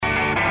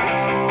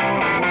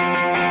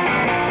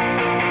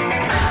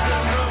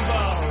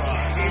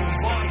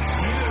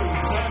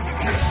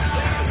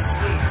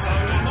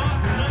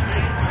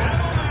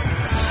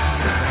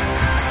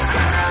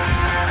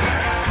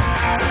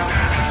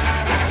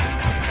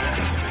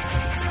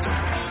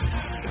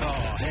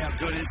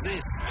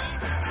this?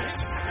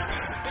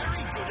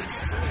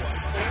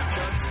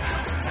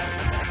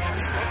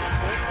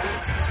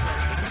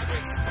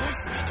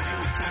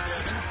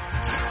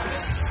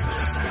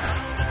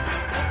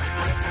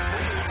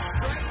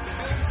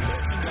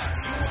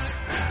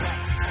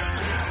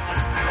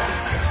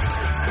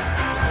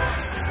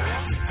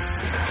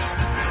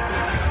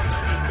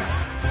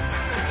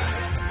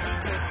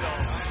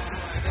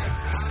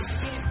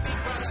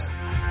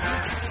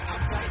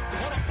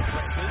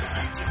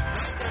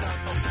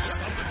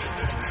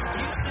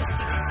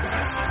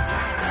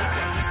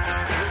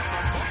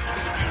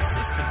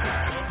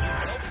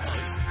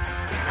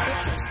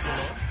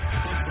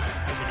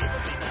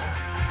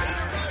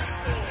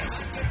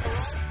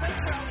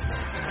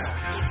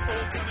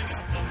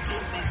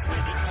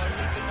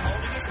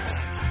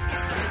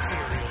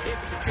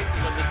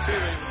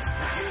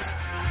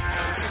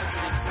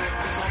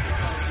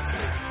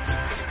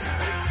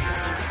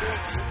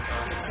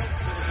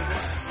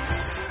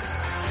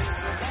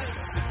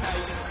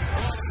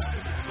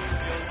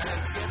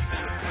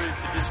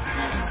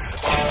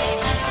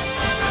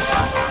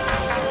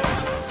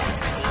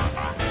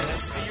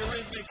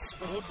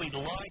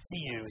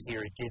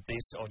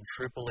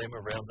 Triple M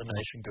around the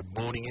nation. Good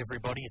morning,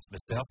 everybody. It's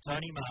myself,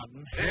 Tony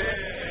Martin.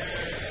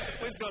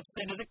 Yeah. We've got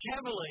Senator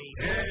Cavalier.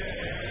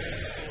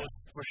 Yeah.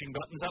 Pushing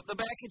buttons up the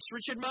back, it's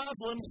Richard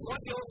Marsland. What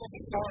you're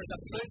looking for is a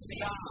fancy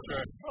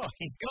arm. Oh,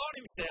 he's got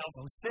himself.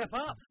 Oh, step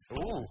up.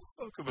 Oh,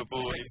 welcome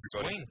aboard,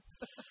 everybody.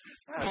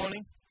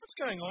 Morning. What's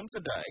going on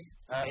today?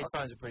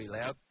 Headphones are pretty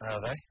loud.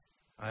 Are they?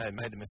 I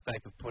made the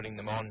mistake of putting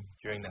them on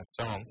during that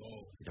song.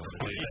 Oh, you don't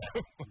want to do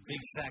that.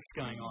 Big sax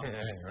going on. Yeah,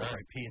 right.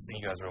 Very piercing.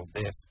 You guys are all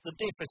deaf. The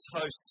deafest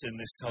hosts in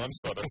this time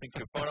slot, I think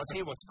you'll find. I'll tell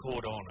you what's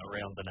caught on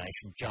around the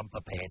nation,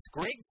 jumper pants.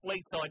 Greg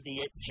Fleet's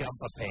idea,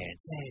 jumper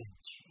pants. Oh,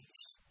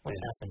 jeez. What's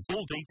happened?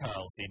 Full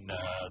details in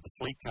the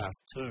Fleetcast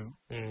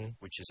 2,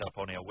 which is up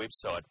on our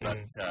website.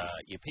 But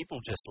people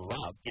just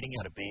love getting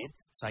out of bed,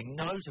 saying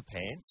no to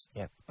pants.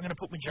 Yep. I'm going to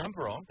put my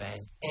jumper on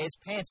as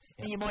pants.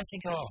 And you might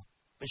think,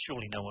 but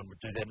surely no one would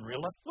do that in real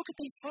life. Look at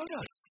these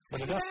photos. What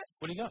do you got?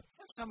 What do you got?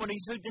 That's someone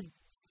who's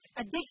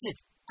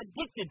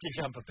addicted to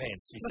jumper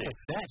pants, you Look said. at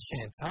that,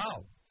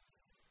 Chantal.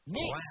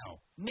 Nick. Wow.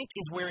 Nick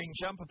is wearing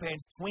jumper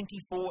pants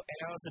 24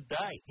 hours a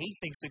day. He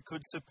thinks it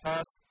could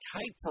surpass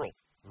Capril.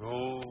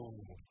 Oh.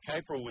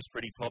 Capril was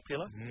pretty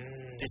popular.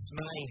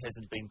 Dismay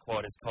hasn't been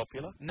quite as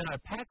popular. No,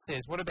 Pat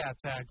says, what about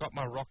got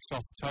my rocks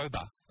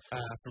October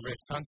for Red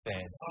Sun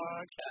fans? Oh,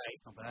 okay.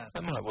 Not bad.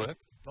 That might work.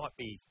 Might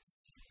be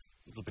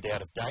a little bit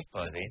out of date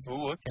by then.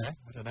 Oh, okay.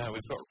 I don't know.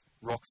 We've got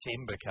Rock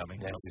Timber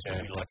coming.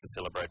 Yes, We like to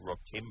celebrate Rock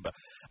Timber.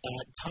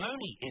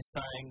 Tony is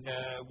saying,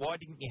 why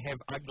didn't you have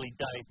Ugly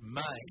Dave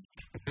May?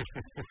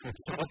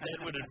 What that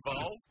would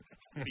involve.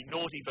 Be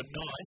naughty but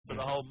nice for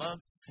the whole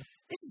month.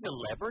 This is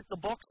elaborate. The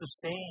box of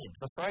sand.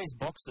 The phrase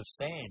box of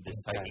sand is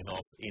taking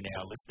off in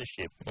our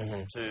listenership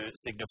to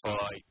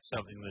signify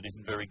something that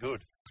isn't very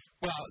good.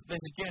 Well, there's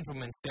a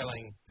gentleman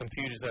selling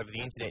computers over the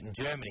internet in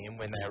Germany, and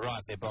when they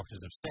arrive, they're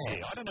boxes of sand.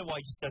 Yeah, I don't know why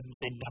he just doesn't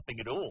send nothing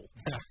at all.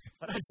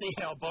 I don't see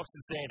how a box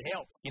of sand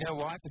helps. You know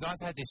why? Because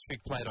I've had this trick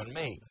played on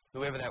me.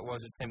 Whoever that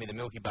was that sent me the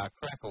Milky Bar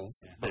crackles,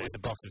 that was a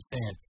box of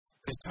sand.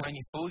 Because, Tony,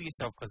 you fool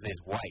yourself because there's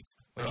weight.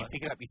 When you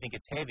pick it up, you think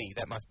it's heavy.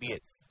 That must be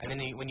it. And then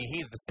when you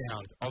hear the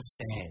sound of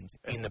sand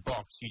in the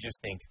box, you just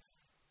think,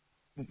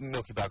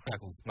 Milky Bar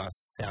crackles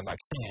must sound like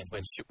sand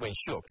when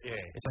shook. Yeah.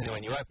 It's only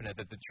when you open it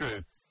that the true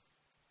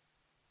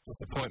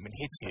disappointment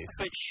hits you.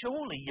 But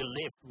surely you're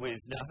left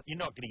with you're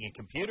not getting a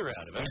computer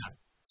out of it. No.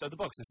 So the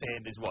box of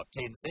sand is,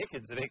 10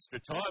 seconds of extra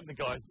time the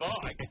guy's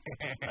buying.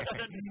 I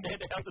don't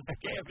understand how the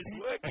scam is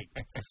working.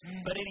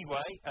 But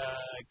anyway,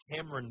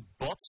 Cameron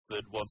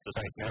Boxford wants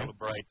us to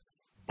celebrate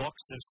Box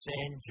of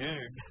Sand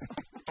June.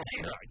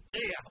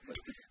 Dear.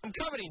 I'm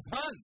covered in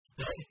fun.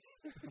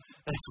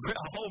 A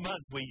whole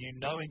month where you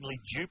knowingly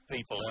dupe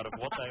people out of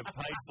what they have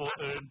paid for,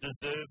 earned,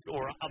 deserved,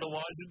 or are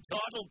otherwise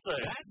entitled to.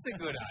 That's a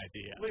good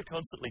idea. We're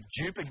constantly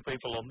duping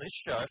people on this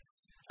show.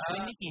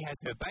 When Nikki has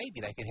her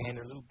baby, they can hand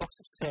her a little box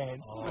of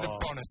sand with a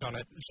bonus on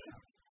it.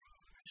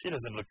 She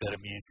doesn't look that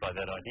amused by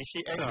that idea.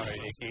 She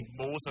actually is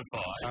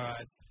mortified. All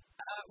right.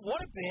 What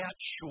about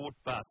Short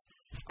Bus?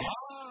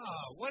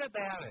 What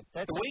about it?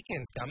 The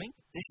weekend's coming.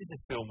 This is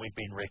a film we've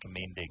been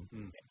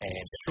recommending.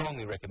 And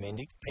strongly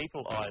recommending.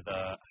 People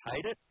either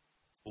hate it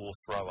or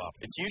throw up.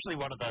 It's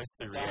usually one of those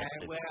two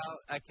reactions. Well,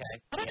 okay.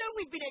 I don't know if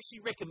we've been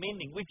actually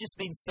recommending. We've just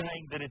been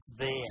saying that it's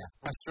there.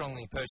 I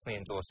strongly, personally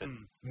endorse it.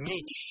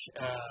 Mitch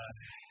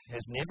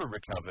has never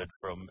recovered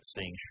from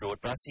seeing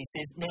Short Bus. He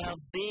says, now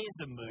there's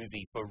a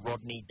movie for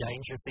Rodney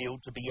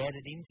Dangerfield to be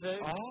added into.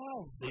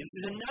 Oh. This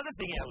is another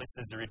thing our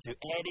listeners are into,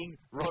 adding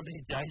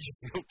Rodney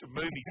Dangerfield to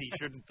movies he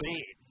shouldn't be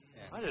in.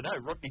 I don't know,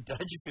 Rodney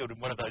Dangerfield in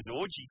one of those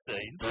orgy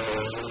scenes.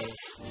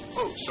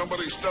 Oh,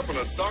 somebody's stepping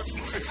a duck.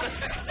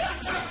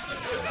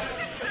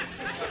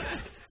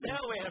 Now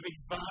we're having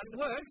fun. It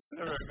works.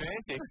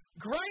 Romantic.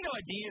 Great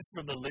ideas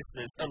from the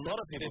listeners. A lot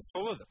of people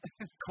for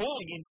them.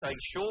 Calling in saying,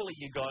 surely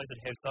you guys would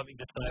have something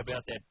to say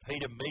about that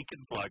Peter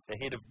Meakin bloke, the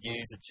head of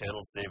news at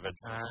Channel 7.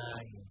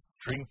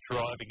 drink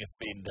driving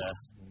offender.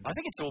 I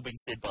think it's all been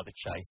said by the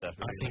Chaser. I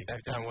think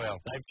they've done well.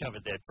 They've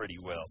covered that pretty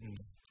well.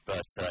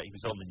 But he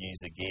was on the news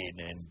again,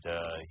 and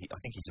I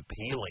think he's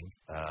appealing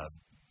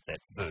that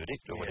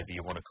verdict, or whatever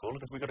you want to call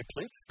it. Have we got a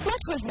clip?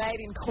 Much was made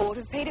in court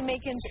of Peter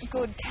Meakin's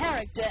good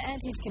character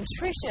and his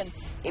contrition.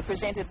 He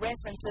presented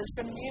references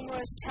from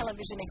numerous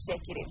television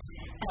executives.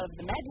 However,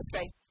 the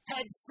magistrate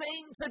had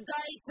seen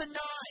today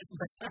tonight.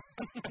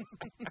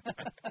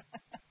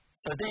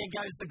 So there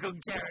goes the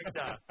good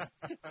character.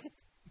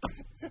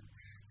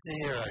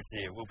 Dear, oh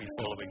dear, we'll be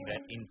following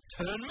that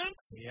internment.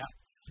 Yeah.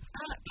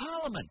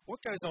 Parliament.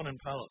 What goes on in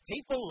Parliament?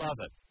 People love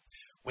it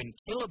when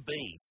killer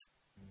bees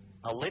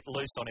are let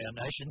loose on our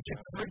nation's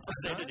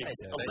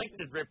representatives,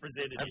 elected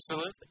representatives.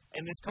 Absolutely.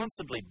 And there's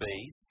constantly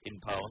bees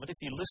in Parliament.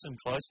 If you listen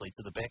closely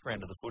to the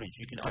background of the footage,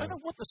 you can. I don't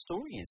know what the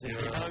story is. Is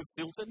there no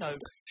filter, no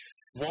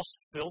wasp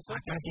filter? I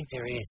don't think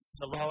there is.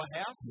 The lower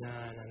house?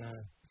 No.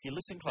 If you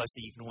listen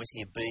closely, you can always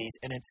hear bees.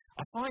 And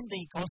I find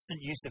the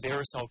constant use of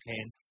aerosol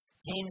cans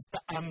tends to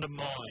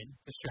undermine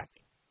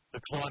the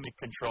climate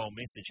control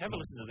message. Have a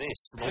listen to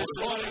this.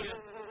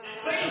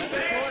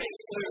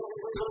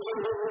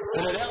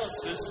 An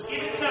analysis of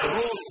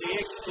all the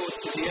exports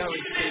to the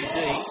OECD,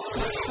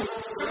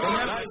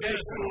 those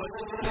exports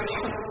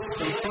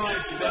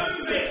comprise about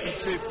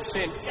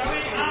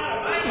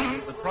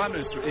 52%. The Prime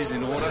Minister is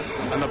in order,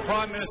 and the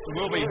Prime Minister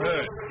will be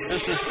heard.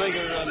 Mr.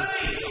 Speaker,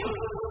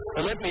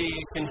 let me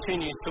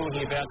continue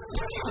talking about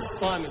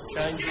climate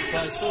change, which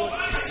I thought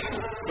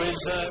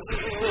was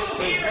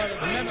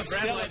one of the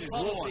stellar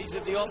policies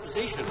of the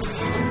opposition.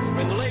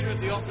 When the Leader of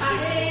the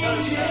Opposition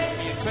posed me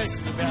a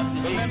question about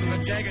this Remember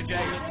the Jagger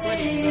Jagger?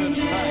 21st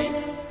May,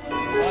 I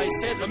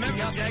said that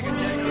Remember the Jagger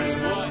Jagger is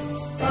right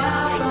to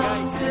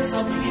engage in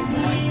public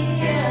information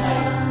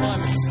campaign on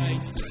climate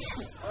change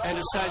and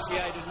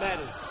associated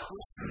matters.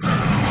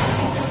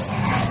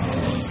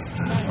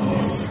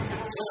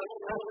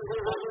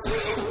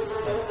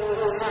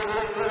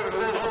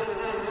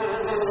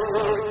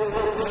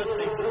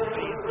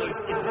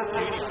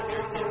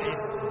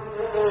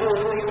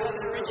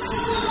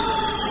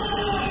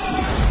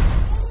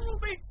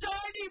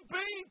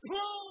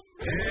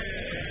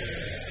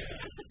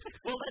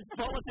 Well, that's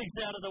politics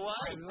out of the way.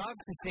 I love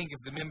to think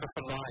of the member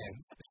for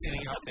Lions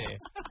sitting up there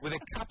with a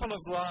couple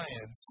of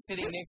lions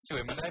sitting next to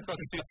him, and they've got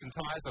suits and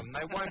ties on.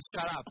 They won't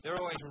shut up. They're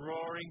always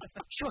roaring,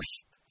 shush,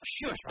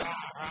 shush, rah,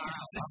 rah.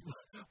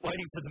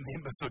 Waiting for the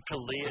member for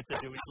Kalia to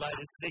do his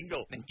latest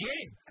single. And get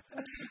him.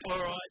 All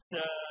right,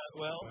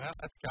 well,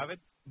 that's covered.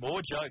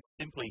 More jokes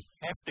simply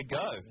have to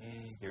go.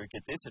 Here,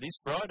 get this. It is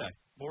Friday.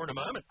 More in a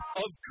moment.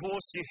 Of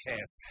course you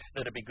have.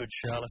 That'd be good,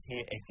 Charlotte.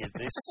 Here, and get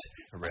this.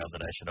 Around the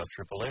nation on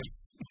Triple M.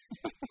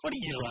 What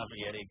are you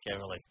laughing at here,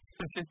 Caroline?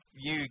 It's just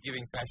you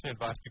giving fashion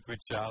advice to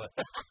good Charlotte.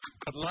 I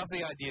love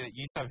the idea that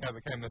you somehow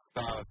became a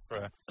stylist for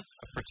a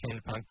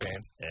pretend punk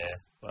band. Yeah,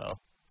 well,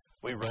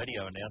 we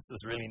radio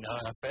announcers really know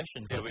our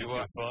fashion. Yeah, we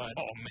were. Fine.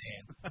 Oh,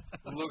 man.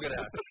 Look at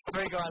us.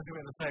 Three guys who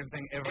wear the same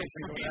thing every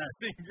single day.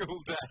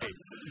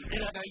 You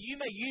know, now you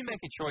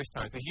make a choice,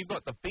 Tone, because you've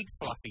got the big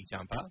fluffy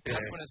jumper. That's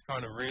when it's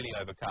kind of really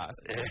overcast.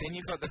 Yeah. And then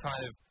you've got the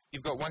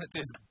you've got one that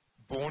says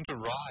Born to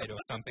Ride or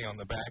something on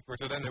the back,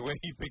 which I don't know where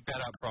you picked that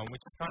up from,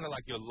 which is kind of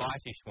like your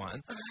lightish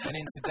one. And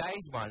then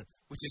today's one,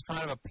 which is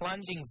kind of a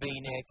plunging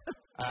V-neck,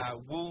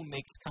 wool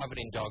mix covered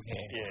in dog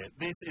hair. Yeah,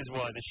 this is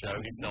why the show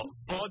is not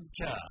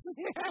vodka.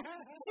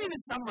 See,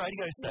 there's some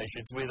radio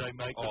stations where they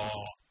make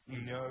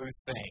no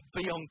thanks.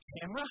 Be on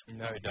camera?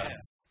 No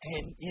thanks.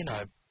 And, you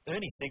know,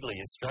 Ernie Sigley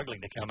is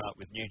struggling to come up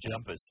with new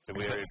jumpers to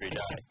wear every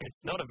day. It's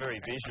not a very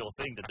visual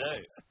thing to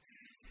do.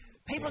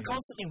 People are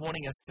constantly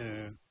wanting us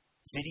to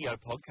video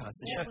podcast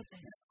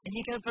and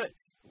you go, but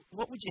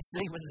what would you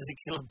see when there's a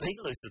killer bee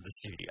loose in the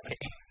studio?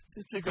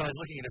 There's two guys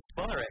looking at a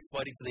spider act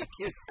waiting for their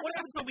cue. What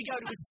happens when we go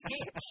to a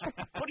sketch?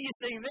 What do you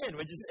see then?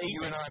 We're just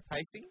you and I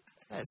pacing?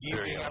 That's you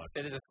being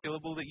upset at a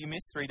syllable that you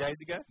missed 3 days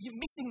ago? You're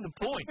missing the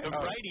point of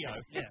radio.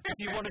 If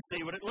you want to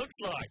see what it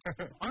looks like.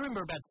 I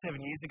remember about 7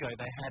 years ago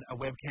they had a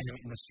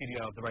webcam in the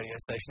studio of the radio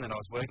station that I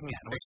was working at.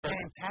 And it was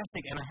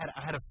fantastic. And I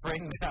had a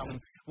friend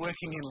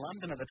working in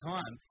London at the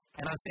time.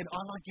 And I said,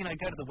 go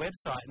to the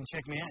website and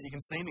check me out. You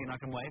can see me and I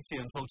can wave to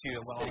you and talk to you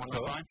while I'm on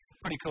the phone.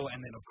 Pretty cool.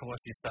 And then, of course,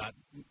 you start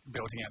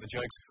belting out the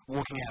jokes,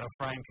 walking out of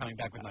frame, coming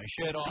back with no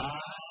shirt on.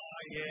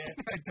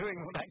 Doing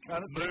all that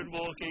kind of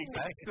moonwalking.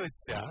 That's good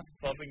stuff.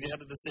 Popping down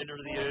to the centre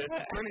of the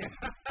earth. Brilliant.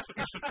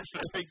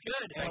 Very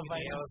good.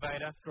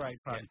 Elevator. Great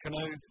fun.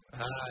 Canoe.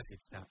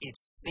 Good stuff.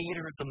 It's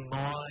theatre of the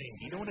mind.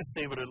 You don't want to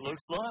see what it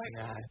looks like?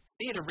 No.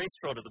 Theatre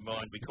restaurant of the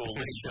mind, we call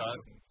this show.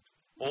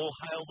 All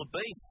hail the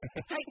beef.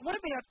 Hey, what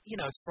about,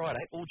 it's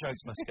Friday, all jokes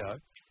must go.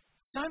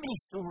 So many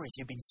stories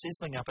you've been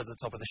sizzling up at the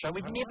top of the show.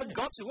 We've never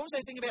got to. What was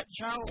that thing about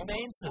Charles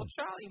Manson? Well,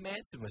 Charlie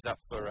Manson was up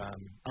for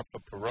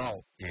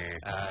parole.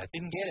 Yeah.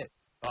 Didn't get it.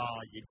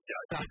 Oh, you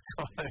so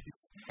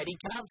close. Had he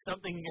carved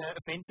something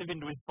offensive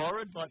into his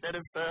forehead like that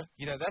of...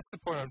 that's the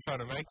point I'm trying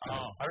to make.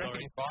 Oh, I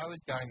reckon if I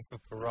was going for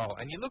parole,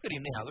 and you look at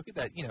him now, look at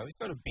that, he's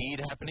got a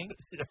beard happening,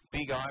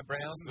 big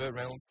eyebrows, Burt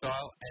Reynolds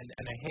style,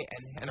 and a hair,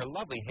 and a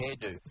lovely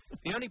hairdo.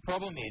 The only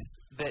problem is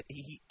that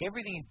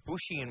everything is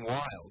bushy and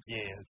wild. Yeah,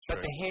 that's but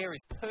true. the hair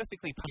is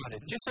perfectly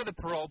parted, just so the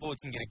parole board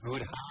can get a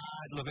good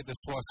hard look at the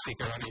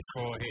swastika on his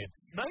forehead.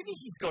 Maybe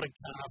he's got to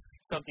carve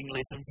something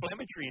less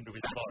inflammatory into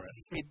his forehead.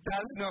 It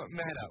does not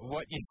matter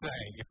what you're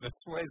saying. If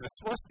there's a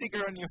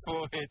swastika on your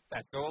forehead,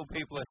 that's all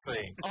people are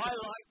seeing. I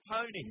like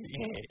ponies.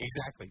 Yeah,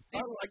 exactly.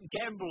 I like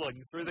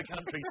gambling through the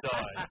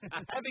countryside.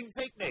 Having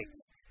picnics.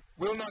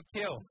 Will not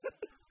kill.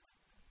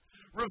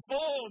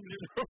 Reform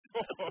is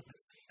reform.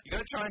 You've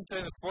got to try and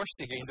turn the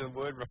swastika into the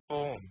word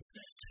reform.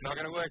 It's not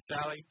going to work,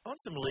 Charlie. On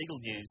some legal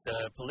news,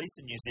 police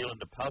in New Zealand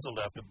are puzzled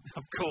after,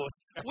 of course.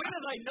 When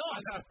are they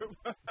not?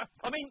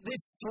 I mean,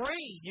 there's 3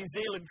 New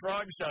Zealand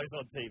crime shows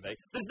on TV.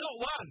 There's not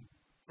one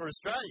for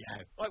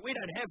Australia. No. Like, we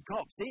don't have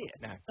cops here.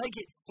 No. They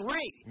get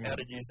 3 out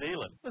of New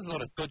Zealand. There's a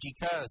lot of dodgy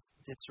cars.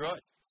 That's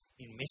right.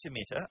 In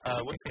Metameta,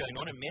 what's going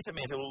on in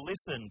Metameta? Well,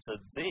 listen to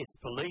this.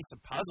 Police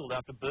are puzzled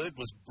after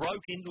burglars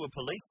broke into a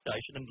police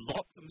station and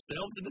locked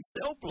themselves in a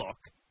cell block.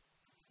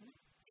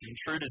 The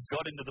intruders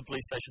got into the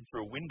police station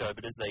through a window,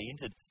 but as they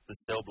entered the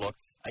cell block,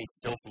 a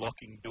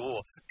self-locking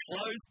door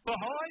closed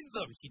behind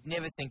them. You'd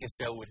never think a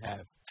cell would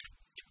have.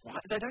 Why?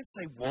 They don't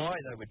say why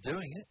they were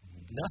doing it.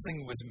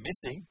 Nothing was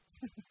missing.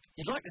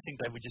 You'd like to think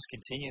they would just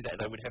continue that.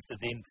 They would have to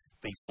then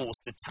be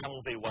forced to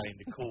tunnel their way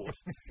into court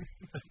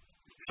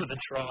for the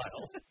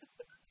trial.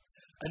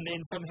 And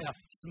then somehow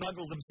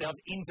smuggle themselves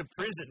into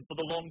prison for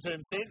the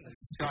long-term sentence.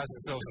 Disguise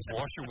themselves as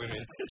washerwomen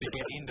to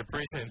get into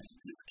prison.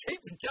 Just keep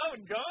it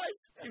going, guys.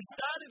 You've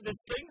started this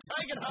thing.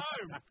 Take it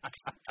home.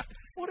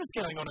 What is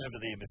going on over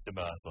there, Mr.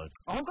 Marsland?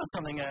 I've got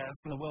something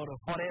from the world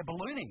of hot air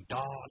ballooning.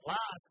 Oh,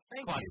 last.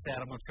 It's quite sad.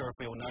 I'm not sure if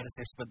we all noticed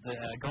this, but the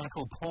guy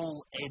called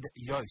Paul Ed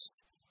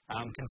Yost,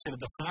 considered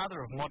the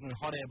father of modern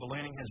hot air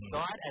ballooning, has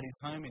died at his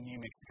home in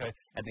New Mexico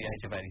at the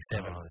age of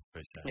 87. Oh, that's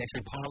very sad. He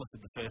actually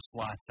piloted the first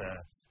flight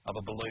of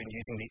a balloon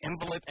using the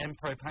envelope and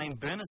propane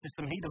burner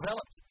system he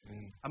developed.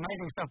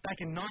 Amazing stuff back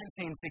in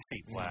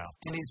 1960. Wow.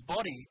 And his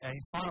body,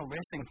 his final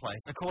resting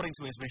place, according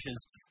to his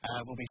wishes,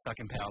 will be stuck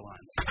in power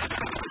lines.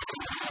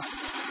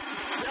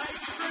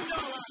 Change for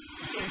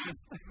 $1.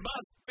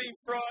 Must be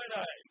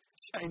Friday.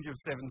 Change of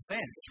 7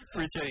 cents.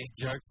 Richie,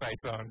 joke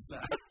face on.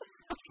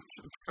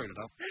 Screwed it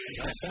up.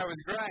 That was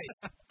great.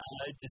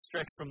 It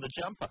distracts from the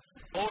jumper.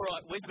 All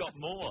right, we've got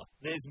more.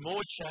 There's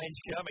more change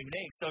coming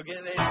next. I'll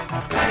get there.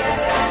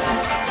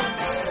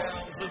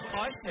 There's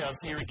ice towns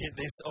here and get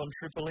this on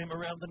Triple M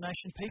around the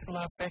nation. People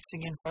are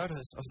faxing in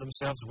photos of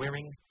themselves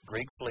wearing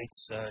Greg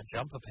Fleet's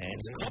jumper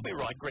pants.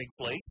 Copyright Greg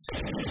Fleet.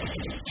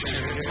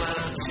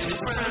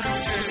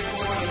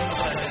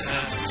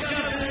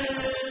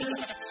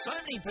 So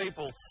many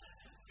people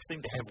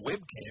seem to have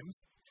webcams.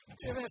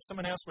 Do you ever have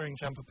someone else wearing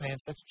jumper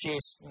pants? That's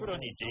Jess. Good on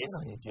you, Jess. Good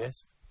on you, Jess.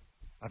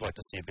 I'd like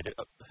to see a bit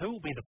of... who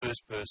will be the first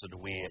person to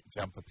wear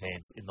jumper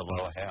pants in the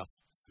lower house?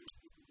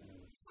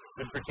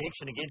 The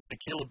protection against the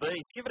killer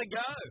bees. Give it a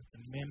go.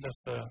 Remember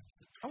for...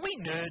 Are we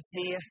nerds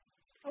here?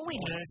 Are we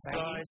nerds,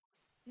 guys?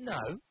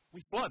 No.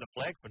 We fly the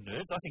flag for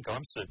nerds. I think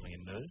I'm certainly a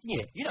nerd.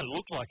 Yeah. You don't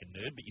look like a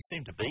nerd, but you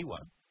seem to be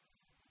one.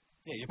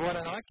 Yeah, why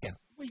don't I count?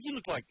 Well, you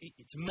look like...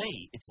 To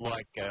me, it's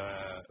like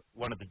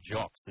one of the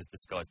jocks has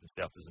disguised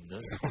himself as a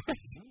nerd.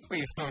 Well,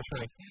 you're trying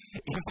to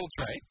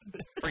infiltrate,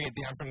 bring it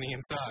down from the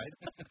inside,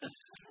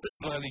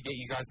 slowly get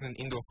you guys in an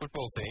indoor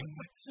football team.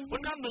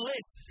 Well,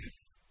 nonetheless,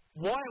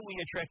 why are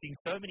we attracting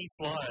so many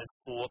flyers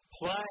for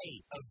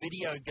Play, a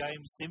video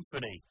game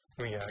symphony?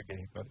 We are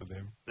getting fun of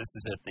them. This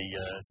is at the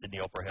Sydney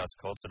Opera House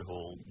Concert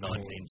Hall,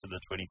 19th to the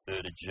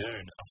 23rd of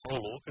June. A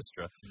whole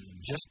orchestra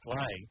just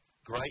playing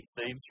great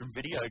themes from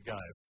video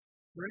games.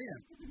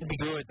 Brilliant.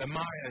 Good. The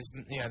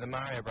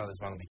Mario Brothers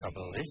one will be top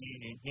of the list.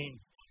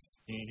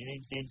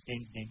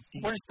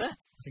 What is that?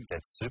 I think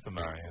that's Super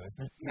Mario,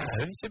 isn't it? No,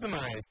 Super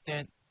Mario is...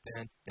 Really?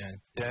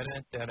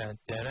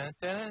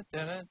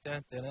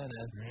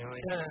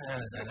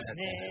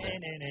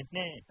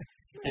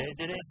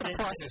 The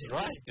price is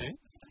right, dude.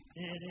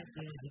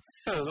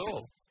 Not at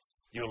all.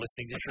 You're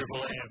listening to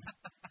Triple M.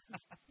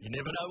 You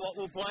never know what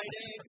we'll play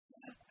next.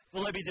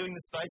 Will they be doing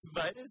the Space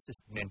Invaders?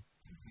 Just nin,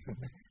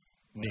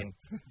 nin,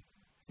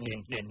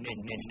 nin, nin, nin,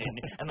 nin, nin,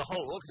 and the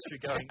whole orchestra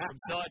going from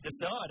side to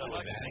side. I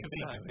like that.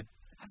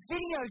 A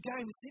video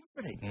game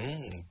symphony.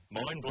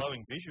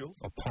 Mind-blowing visuals.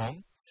 Or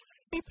Pong.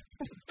 Beep.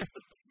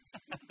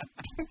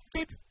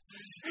 Beep.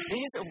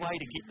 There's a way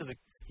to get to the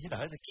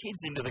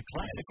kids into the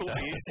classical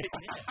music.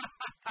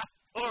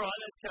 All right,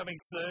 that's coming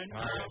soon.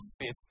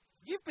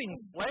 You've been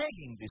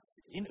flagging this.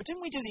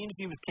 Didn't we do the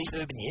interview with Keith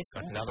Urban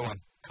yesterday? Another one.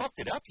 Cocked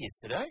it up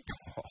yesterday.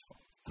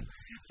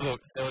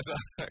 Look,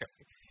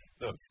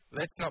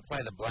 let's not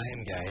play the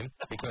blame game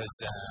because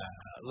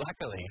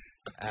luckily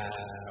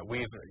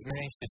we've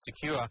managed to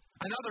secure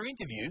another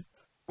interview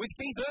with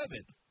Keith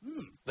Urban.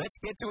 Let's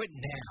get to it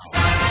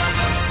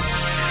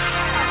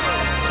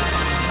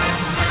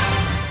now.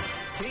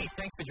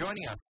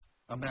 joining us.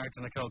 I'm married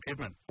to Nicole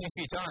Kidman. Thanks for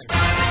your time. Is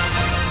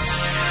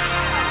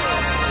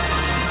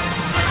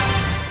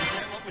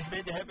that what was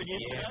meant to happen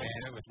yesterday? Yeah,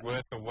 man, it was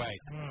worth the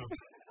wait.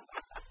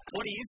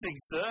 What do you think,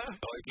 sir?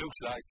 Well, it looks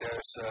like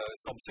there's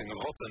something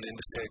rotten in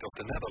the state of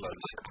the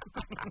Netherlands.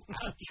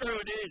 True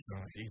it is.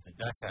 Oh, geez, it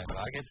does sound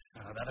like it.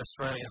 That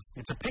Australia.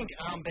 It's a pink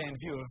armband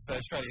view of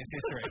Australia's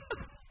history.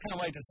 Can't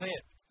wait to see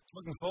it.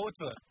 Looking forward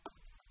to it.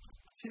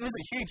 Was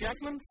it Hugh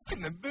Jackman?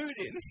 Getting the boot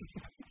in.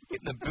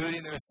 Getting the boot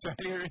into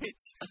Australia,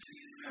 Rich.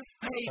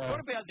 Hey, what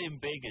about them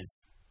beggars?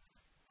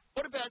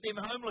 What about them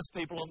homeless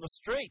people on the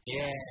street?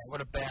 Yeah,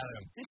 what about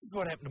them? This is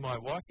what happened to my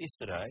wife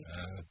yesterday.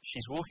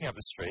 She's walking up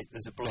the street.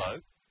 There's a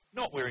bloke,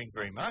 not wearing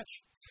very much,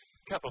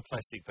 a couple of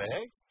plastic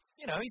bags.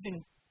 You know, he's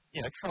in,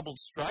 troubled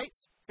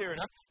straits. Fair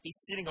enough. He's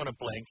sitting on a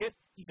blanket.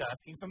 He's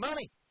asking for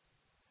money.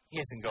 He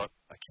hasn't got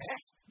a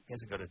cat. He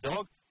hasn't got a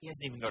dog. He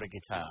hasn't even got a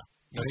guitar.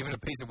 Not even a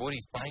piece of wood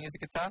he's playing as a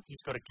guitar?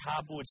 He's got a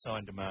cardboard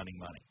sign demanding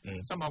money.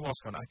 So my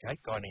wife's gone, okay,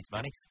 guy needs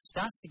money.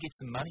 Starts to get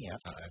some money out.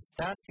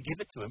 Starts to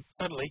give it to him.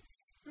 Suddenly,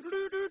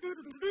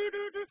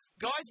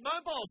 guy's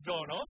mobile's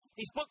gone off.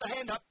 He's put the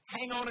hand up.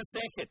 Hang on a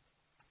second.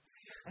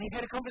 And he's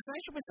had a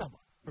conversation with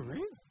someone.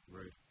 Really?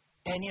 Rude.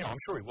 And,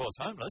 I'm sure he was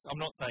homeless. I'm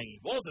not saying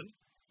he wasn't.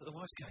 But the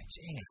wife's going,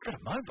 gee, he's got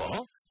a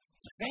mobile.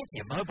 It's a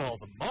fancier mobile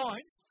than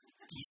mine.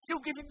 Do you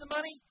still give him the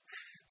money?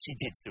 She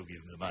did still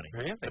give him the money.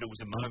 Really? But it was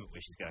a moment where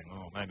she's going,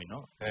 oh, maybe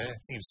not. Yeah. I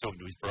think he was talking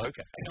to his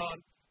broker. Hang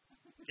on.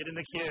 Get in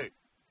the queue.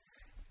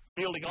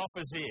 Fielding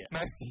offers here.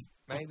 Maybe.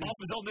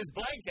 Offers on this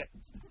blanket.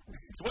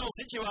 It's well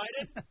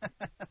situated.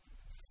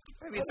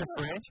 Maybe it's a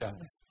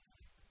franchise.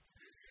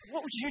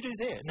 What would you do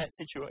there in that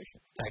situation?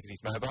 Take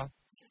his mobile.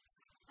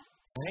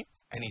 Hey?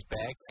 And his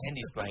bags and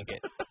his blanket.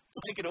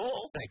 Take it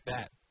all. Take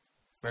that.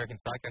 American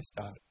Psycho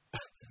style.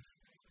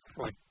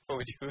 What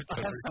would you do?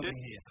 I have something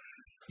here.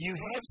 You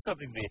have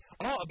something there.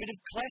 Oh, a bit of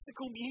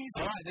classical music.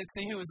 All right, let's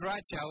see who was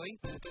right, shall we?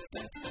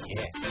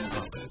 Yeah.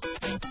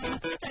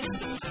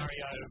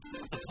 Mario,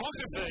 the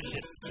pocket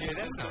version. Yeah,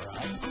 that's all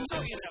right. I'm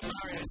talking about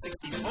Mario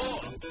 64.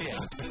 Yeah.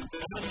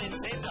 On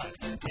Nintendo.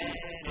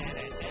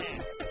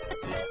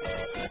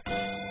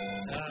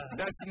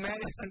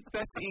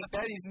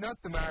 That is not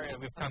the Mario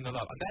we've come to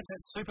love.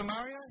 That's Super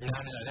Mario? No.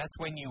 That's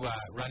when you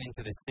run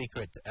into the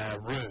secret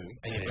room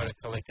and you've got to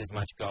collect as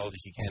much gold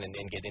as you can and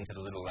then get into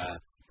the little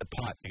the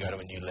pipe to go to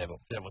a new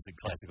level. That wasn't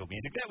classical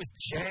music. That was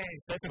jazz.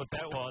 That's what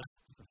that was.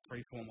 It's a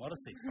freeform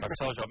odyssey. I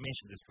told you, I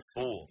mentioned this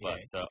before,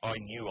 but I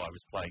knew I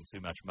was playing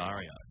too much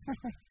Mario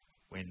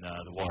when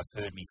the wife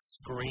heard me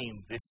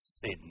scream this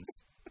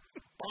sentence.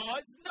 Oh,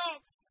 it's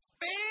not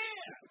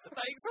fair that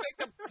they expect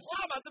a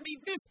plumber to be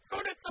this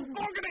good at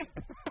tobogganing.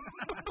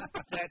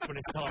 That's when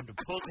it's time to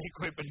pull the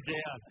equipment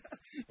down.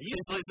 Are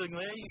you sizzling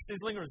there? Are you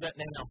sizzling, or is that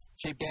now?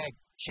 Cheap gag.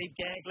 Cheap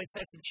gag. Let's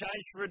have some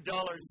change for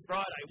 $1. It's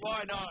Friday.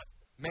 Why not?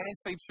 Man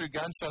sleeps through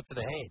gunshot to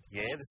the head.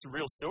 Yeah, that's a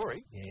real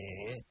story.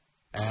 Yeah.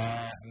 A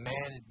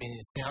man had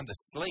been found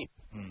asleep.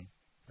 A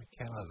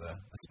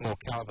small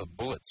caliber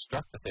bullet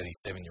struck the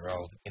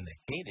 37-year-old in the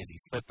head as he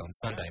slept on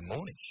Sunday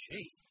morning.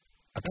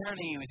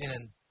 Apparently he was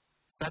in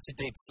such a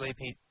deep sleep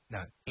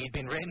he'd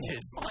been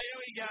rendered Oh, here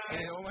we go.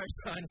 in an almost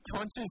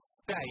unconscious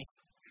state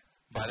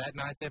by that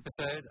night's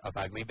episode of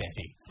Ugly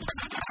Betty.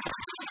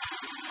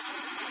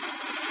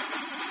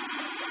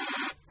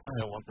 I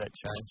don't want that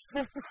change.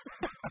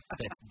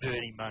 That's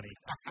dirty money.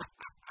 As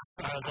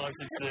far as I'm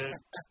concerned.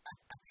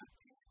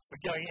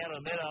 We're going out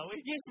on that, are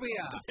we? Yes, we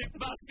are. It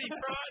must be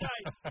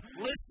Friday.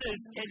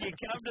 Listeners, can you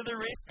come to the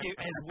rescue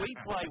as we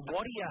play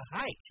What Do You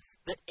Hate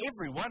that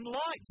everyone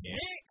likes?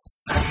 Next.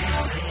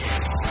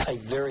 A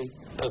very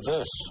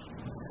perverse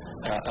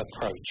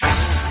approach.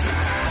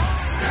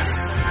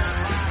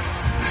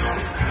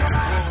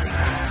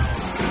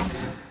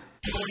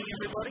 Good morning,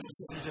 everybody.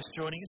 If you're just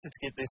joining us, let's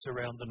get this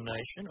around the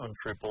nation on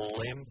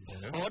Triple M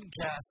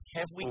podcast.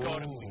 Have we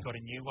got him? We've got a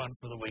new one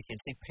for the weekend.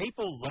 See,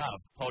 people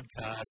love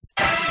podcasts. A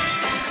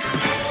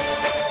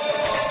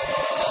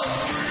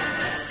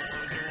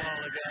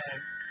while ago.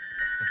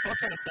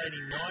 Podcast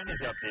 89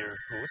 is up there, of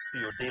course, for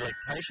your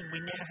delectation. We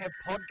now have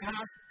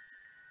podcasts.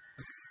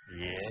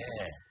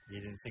 Yeah. You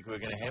didn't think we were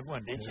going to have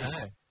one, did you? No.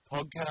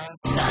 Podcast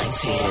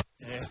 19.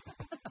 Yeah.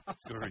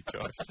 Guru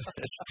Josh.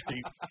 That's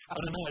cheap. I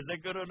don't know, is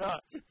that good or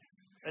not?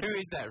 Who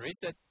is that,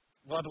 Rich?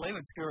 Well, I believe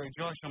it's Guru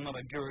Josh. I'm not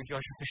a Guru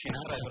Josh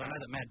aficionado, but I know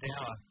that Matt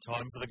Dower.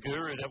 Time for the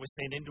Guru. That was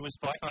sent into us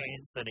by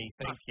Anthony.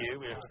 Thank you.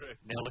 We're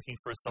now looking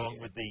for a song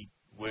with the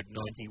word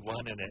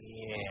 91 in it.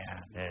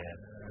 Yeah.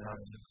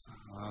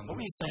 What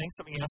were you saying?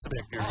 Something else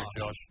about Guru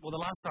Josh? Well,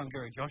 the last time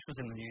Guru Josh was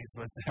in the news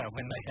was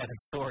when they had the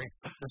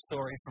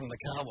story from the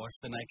car wash,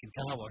 the naked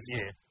car wash.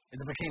 Yeah. It's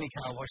a bikini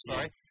car wash,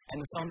 sorry. Yeah.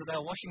 And the song that they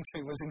were washing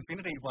to was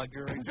Infinity by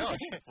Guru Josh.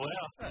 Wow.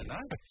 I don't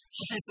know.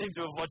 You seem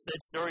to have watched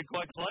that story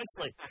quite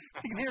closely.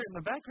 You can hear it in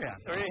the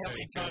background. Really? How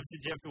many times did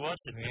you have to watch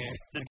it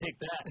to tick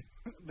that?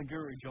 The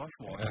Guru Josh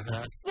one.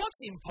 What's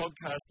in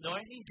podcast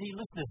 90? The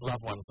listeners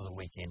love one for the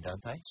weekend,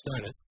 don't they?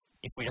 Notice.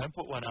 If we don't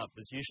put one up,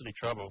 there's usually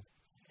trouble.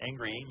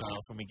 angry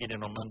emails when we get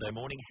in on Monday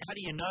morning. How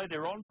do you know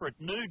they're on for it?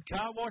 Nude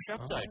car wash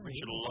update. We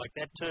should have liked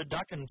that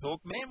turducken talk.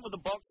 Man with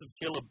a box of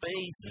killer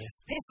bees.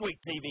 Yes. This week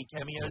TV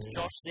cameos,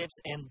 Josh Steps,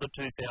 and the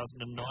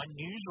 2009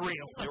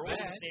 newsreel. They're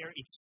all there.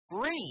 It's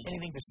free.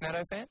 Anything for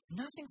Snatto fans?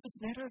 Nothing for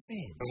Snatto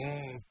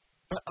fans.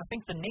 But I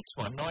think the next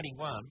one,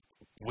 91,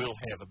 will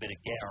have a bit of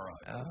Garrow.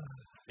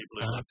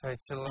 Santo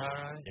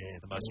Chilaro. Yeah,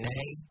 the most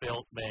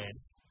spelt man.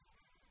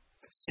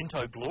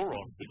 Cinto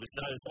Gloron, he was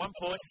known at one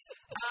point.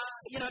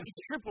 It's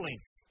triple M.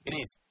 It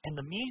is. And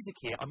the music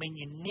here, I mean,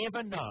 you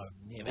never know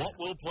what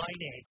will play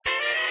next.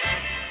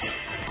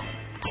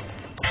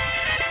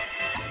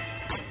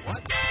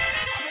 What?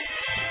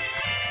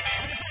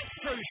 That's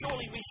true.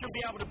 Surely we should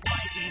be able to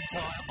play the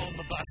entire On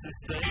the Buses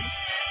theme.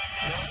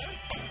 No?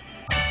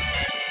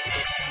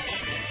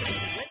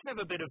 Let's have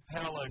a bit of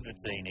Paolo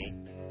Nutini.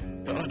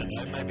 I don't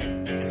know, maybe.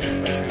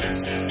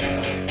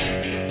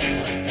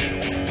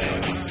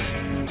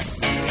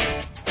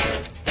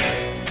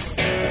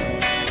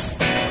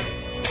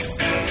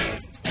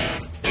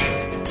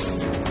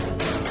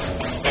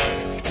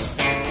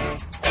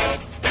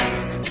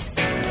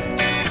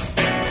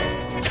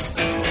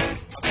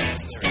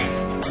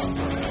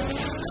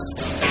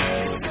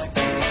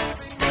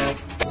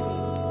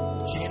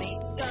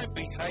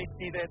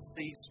 That's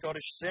the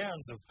Scottish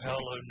sounds of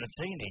Paolo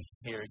Nutini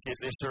here at Get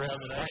This Around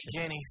the Nation.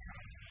 Jenny.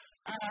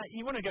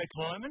 You want to go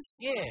climbing?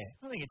 Yeah.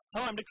 I think it's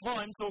time to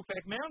climb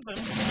Talkback Mountain.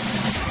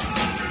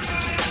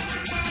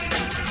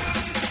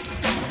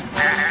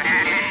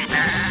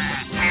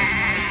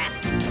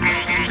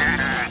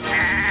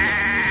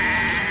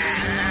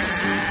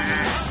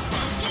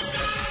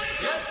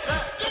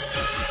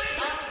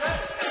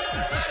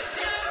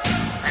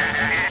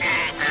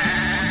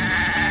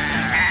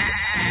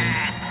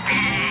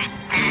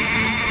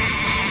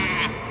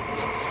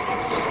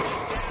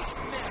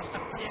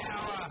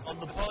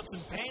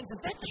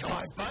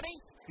 Jive Bunny?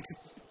 I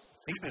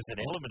think there's an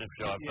element of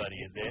Jive Bunny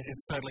in there.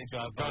 It's totally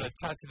Jive Bunny. Got a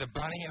touch of the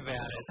bunny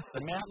about it.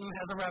 The mountain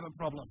has a rabbit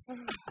problem. Wow.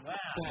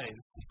 That is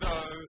so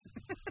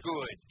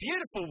good.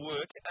 Beautiful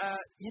work.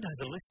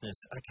 The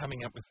listeners are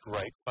coming up with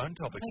great phone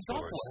topics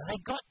for us. They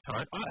got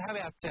time. How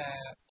about,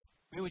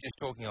 we were just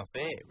talking off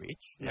there,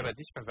 Rich. Yeah. How about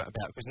this one?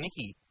 Because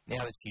Nikki,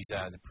 now that she's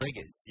the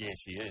Preggers. Yeah,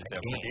 she is.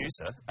 Our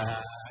producer.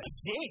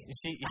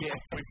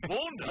 We've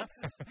warned her.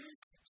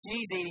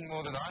 She's eating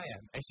more than I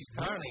am, and she's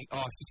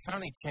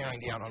currently tearing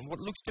down on what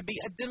looks to be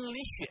a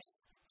delicious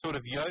sort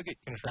of yogurt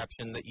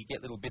contraption that you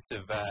get little bits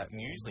of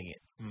muesli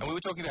in. And we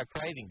were talking about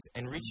cravings,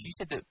 and Rich, you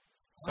said that.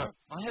 So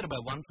I heard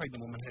about one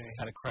pregnant woman who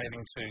had a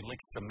craving to lick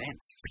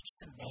cement.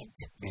 Cement?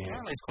 Yeah.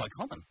 Apparently it's quite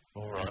common.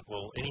 All right,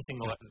 well, anything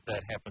like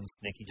that happens,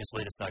 Nicky, just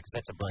let us know, because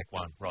that's a break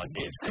one right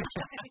there.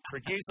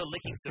 Producer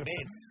licking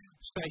cement.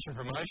 Station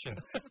promotion.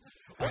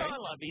 What I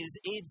love is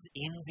Ed's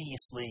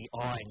enviously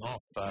eyeing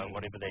off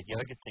whatever that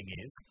yogurt thing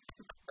is.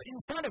 But in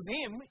front of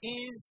him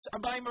is a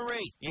Bae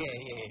Marie. Yeah.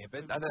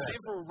 But I don't know.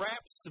 Several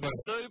wraps, some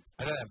soup.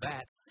 I don't have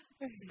that.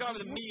 The guy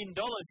with $1 million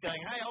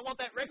going, hey, I want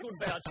that record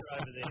voucher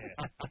over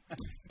there.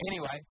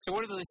 Anyway, so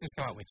what do the listeners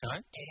come up with, Tone?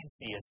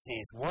 Anthea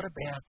says, what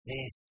about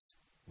this?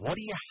 What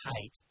do you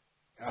hate?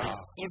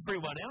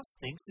 Everyone else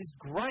thinks is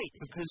great,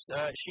 because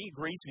she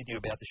agrees with you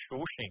about the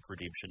Shawshank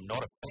Redemption.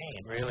 Not a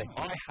fan. Really?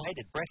 I hate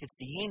it. Brackets,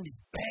 the end is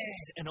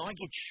bad, and I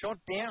get shot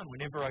down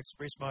whenever I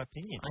express my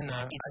opinion. I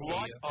know. It's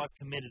like I've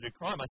committed a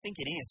crime. I think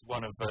it is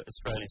one of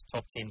Australia's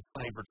top 10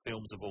 favourite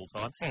films of all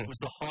time. It was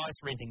the highest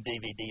renting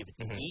DVD of its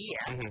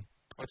year.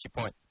 What's your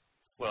point?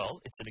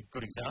 Well, it's a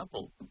good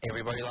example.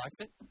 Everybody likes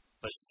it,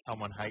 but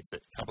someone hates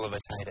it. A couple of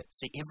us hate it.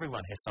 See,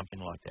 everyone has something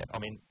like that. I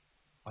mean,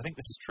 I think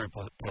this is true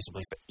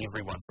possibly for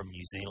everyone from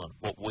New Zealand.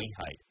 What we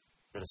hate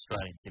that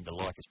Australians seem to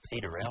like is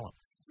Peter Allen.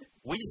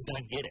 We just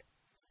don't get it.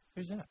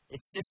 Who's that?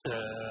 It's just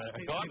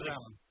a guy with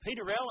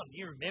Peter Allen.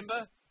 You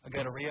remember? I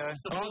go to Rio.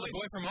 The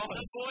boy from Oz.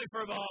 The boy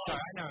from Oz.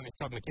 Sorry, I know him as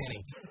Todd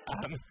McKinney.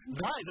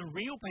 No, the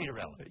real Peter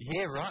Allen.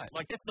 Yeah, right.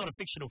 Like, that's not a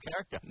fictional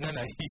character. No, he's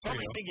you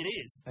probably real. think it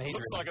is.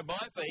 Looks like it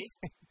might be.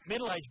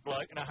 Middle-aged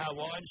bloke in a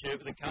Hawaiian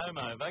shirt with a comb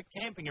over,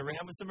 camping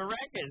around with some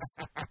maracas.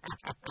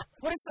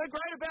 What is so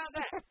great about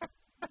that?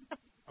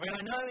 I mean,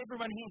 I know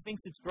everyone here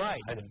thinks it's great.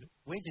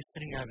 We're just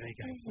sitting over there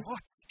going,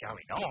 what's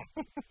going on?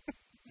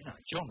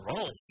 John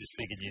Rawls is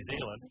big in New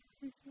Zealand.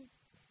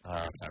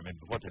 I can't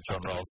remember. What did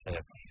John Rawls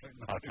have?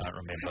 I can't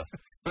remember.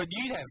 But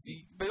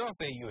off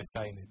there you were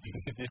saying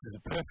that this is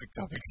a perfect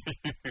topic for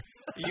you.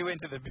 You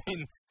went to the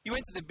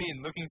bin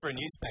looking for a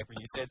newspaper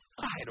and you said,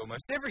 I hate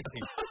almost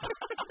everything.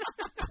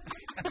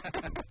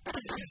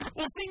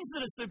 Well, things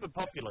that are super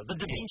popular. The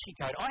Da Vinci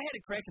Code. I had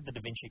a crack at the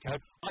Da Vinci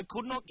Code. I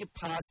could not get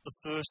past the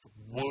first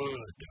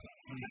word.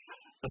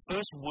 The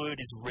first word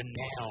is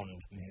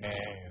renowned.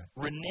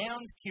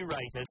 Renowned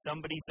curator,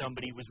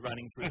 somebody was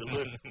running through the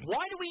loop.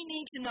 Why do we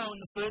need to know in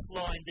the first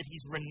line that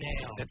he's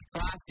renowned? It's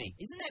classy.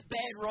 Isn't that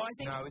bad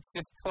writing? No, it's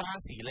just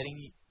classy,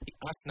 letting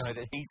us know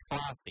that he's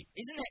classy.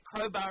 Isn't that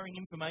crowbarring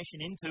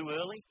information in too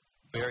early?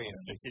 Very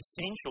early. It's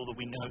essential that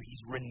we know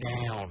he's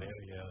renowned.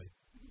 Very early.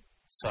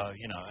 So,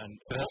 you know, and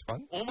that's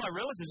fun. all my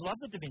relatives love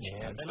the Da Vinci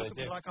Code. They look at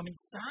me like I'm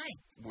insane.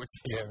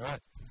 Yeah, right.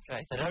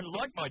 Okay. They don't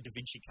like my Da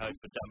Vinci Code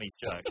for Dummies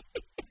joke.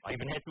 I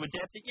even had to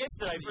adapt it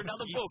yesterday for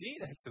another book. You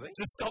did, actually.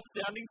 To stop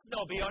sounding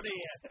snobby on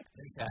here.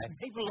 Okay.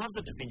 People love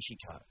the Da Vinci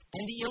Code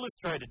and the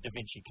illustrated Da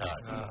Vinci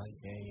Code.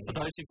 For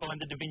those who find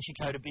the Da Vinci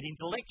Code a bit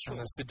intellectual.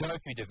 And the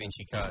Sudoku Da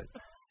Vinci Code.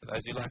 For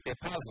those who like their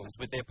puzzles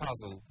with their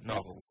puzzle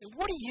novels.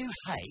 What do you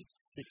hate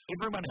that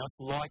everyone else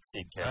likes,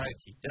 Ed Carey?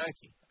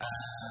 Okey-dokey.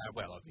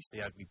 Well,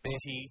 obviously, Ugly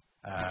Betty,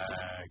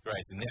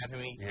 Grey's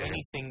Anatomy,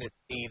 anything that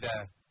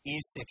either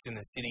is Sex in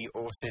the City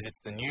or says it's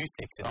the new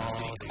Sex in the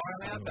City. Am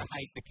I allowed to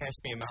hate the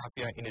Kashmir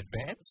Mafia in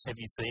advance? Have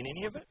you seen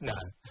any of it? No.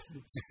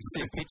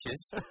 Seen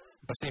pictures.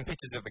 I've seen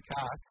pictures of the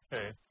cast.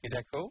 Is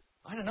that cool?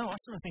 I don't know. I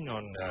saw a thing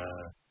on,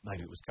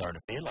 maybe it was Current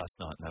Affair last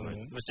night. No,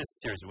 it was just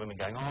a series of women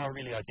going, I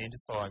really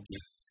identify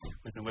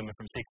with the women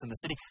from Sex and the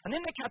City. And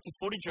then they cut to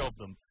footage of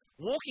them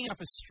walking up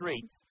a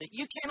street that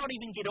you cannot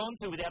even get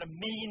onto without $1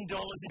 million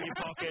in your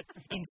pocket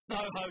in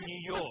Soho,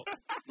 New York,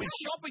 with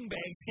shopping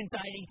bags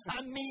containing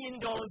 $1 million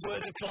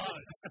worth of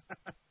clothes.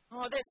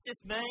 Oh, that's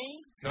just me.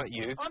 Not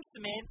you. I'm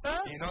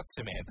Samantha. You're not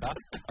Samantha,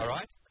 all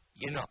right?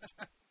 You're not.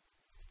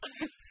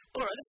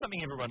 All right, that's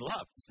something everyone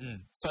loves.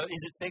 So is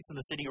it Sex and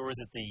the City or is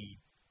it the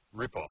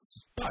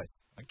rip-offs? Both.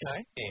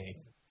 Okay. Yeah.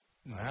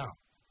 Wow.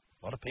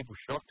 A lot of people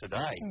shocked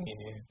today.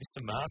 Yeah.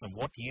 Mr. Marsden,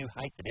 what do you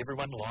hate that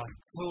everyone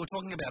likes? We were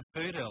talking about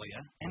food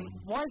earlier, and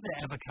why is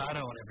there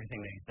avocado on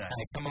everything these days?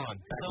 Hey, come on.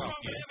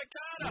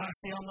 Avocado!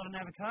 See, I'm not an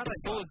avocado.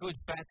 It's full of good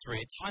fats,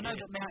 Rich. I know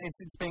that now it's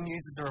being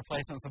used as a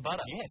replacement for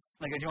butter. Yes.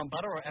 They go, do you want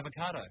butter or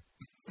avocado?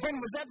 When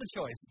was that the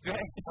choice? I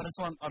just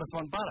want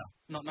butter.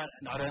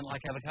 I don't like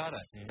avocado.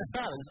 For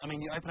starters, I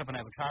mean, you open up an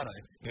avocado,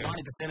 90%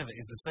 of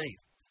it is the seed.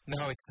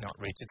 No, it's not,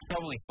 Rich. It's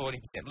probably 40%,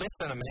 less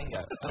than a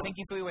mango. I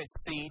think if we went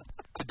seed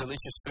to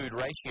delicious food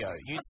ratio,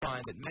 you'd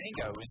find that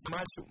mango is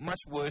much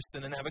worse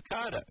than an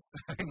avocado.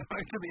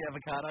 Most of the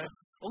avocado.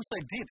 Also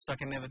dips. I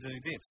can never do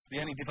dips.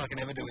 The only dip I can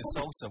ever do is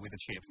salsa with a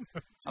chip.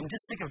 I'm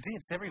just sick of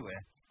dips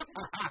everywhere.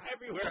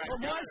 Everywhere.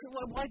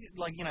 Well, why,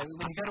 like, you know,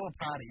 when you go to a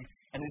party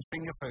and there's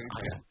finger food,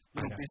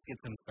 little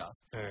biscuits and stuff,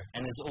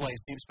 and there's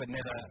always dips, but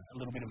never a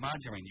little bit of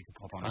margarine you can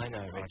pop on. I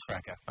know, Rich.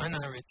 Cracker. I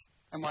know, Rich.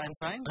 Am I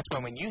insane? That's why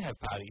when you have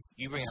parties,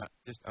 you bring out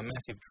just a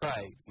massive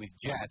tray with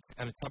jats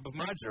and a tub of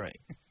margarine.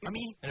 I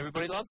mean, and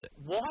everybody loves it.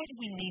 Why do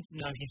we need to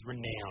know he's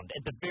renowned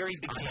at the very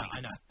beginning?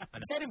 I know.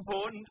 Is that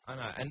important? I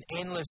know. An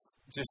endless,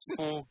 just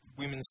 4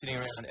 women sitting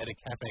around at a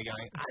cafe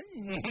going,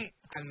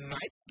 I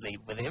might sleep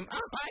with him. Oh,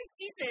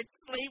 she said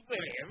sleep with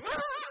him.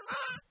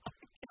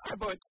 I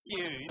bought shoes.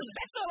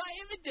 That's all I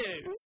ever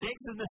do. Sex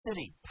in the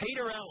City.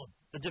 Peter Allen.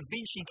 The Da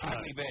Vinci Code.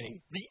 Ugly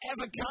Betty. The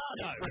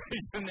avocado.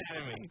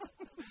 Anatomy.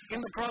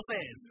 In the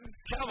crosshairs.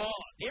 Come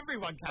on.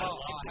 Everyone can't love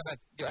it.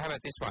 How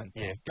about this one?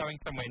 Yeah. Going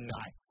somewhere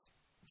nice.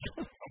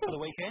 For the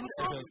weekend?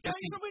 Going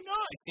somewhere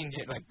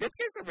nice. Like, let's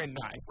go somewhere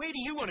nice. Where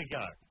do you want to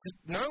go? Just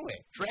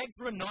nowhere. Dragged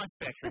through a knife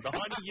factory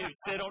behind a ute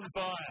set on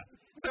fire.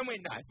 Somewhere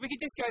nice. We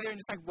could just go there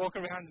and just like walk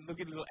around and look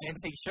at little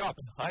antique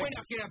shops. We're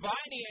not going to buy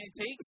any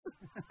antiques.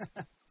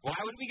 Why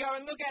would we go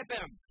and look at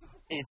them?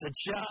 It's a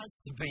chance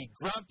to be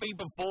grumpy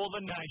before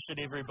the nation,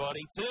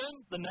 everybody.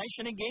 Turn the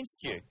nation against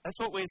you. That's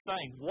what we're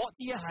saying. What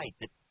do you hate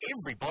that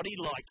everybody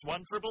likes?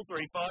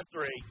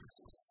 1-333-553.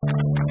 Are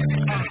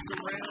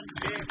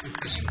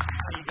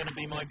you going to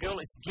be my girl?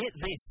 Let's get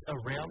this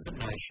around the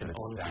nation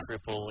on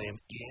Triple M.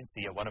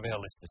 Anthea, one of our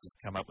listeners, has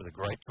come up with a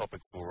great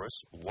topic for us.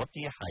 What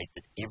do you hate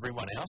that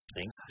everyone else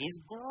thinks is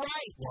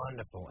great?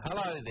 Wonderful.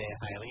 Hello there,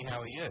 Hayley.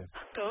 How are you?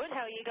 Good.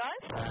 How are you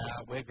guys?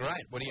 We're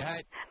great. What do you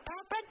hate?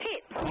 Brad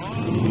Pitt.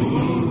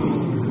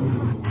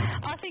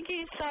 I think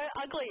he's so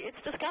ugly. It's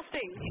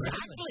disgusting. He's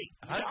ugly.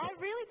 I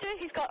really do.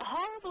 He's got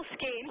horrible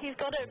skin. He's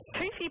got a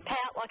poofy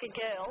pout like a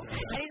girl.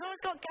 And he's always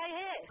got gay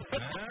hair.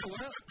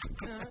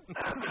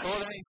 Well,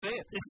 they ain't see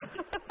it.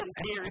 His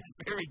hair is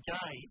very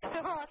gay.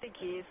 I think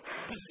he is.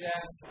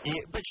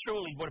 Yeah, but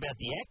surely, what about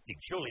the acting?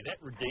 Surely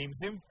that redeems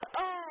him.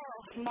 Oh,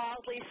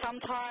 mildly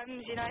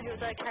sometimes. You know, he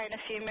was okay in a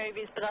few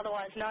movies, but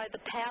otherwise, no. The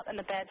pout and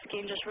the bad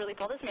skin just really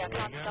bothers me. I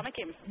can't stomach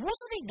him.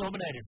 Wasn't he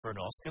nominated for an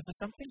Oscar for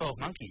something? 12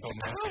 Monkeys. 12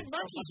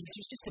 Monkeys, which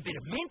is just a bit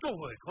of mental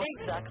work,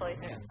 wasn't Exactly. it?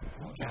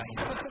 Yeah. Okay.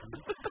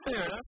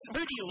 Fair enough. Who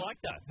do you like,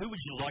 though? Who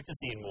would you like to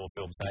see in war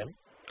films, Hayley?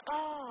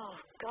 Oh,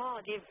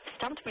 God, you've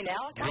stumped me now.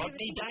 I can't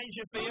Rodney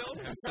Dangerfield?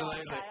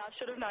 Absolutely. Okay, I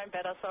should have known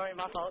better. Sorry,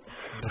 my fault.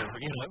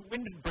 You know,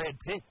 when did Brad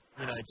Pitt,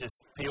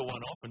 just peel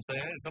one off and say,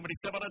 hey, somebody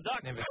step on a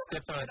duck? Never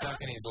stepped on a duck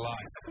in his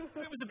life.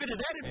 There was a bit of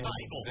that in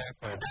Babel.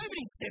 Exactly.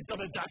 Nobody stepped on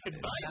a duck in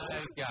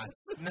Babel.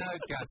 No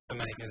guts to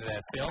make it to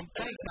that film.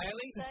 Thanks,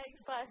 Hayley. Thanks,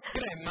 bye.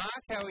 G'day,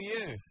 Mark. How are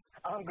you?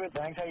 I'm good,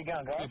 thanks. How you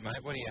going, guys? Good,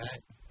 mate. What do you hate?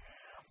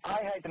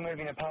 I hate the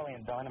movie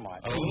Napoleon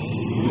Dynamite. Oh.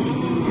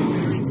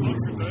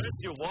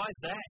 Controversial. Why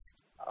is that?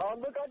 Oh,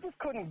 look, I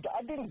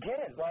didn't get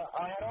it. Like,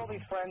 I had all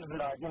these friends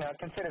that I,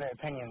 consider their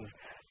opinions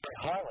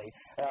very highly,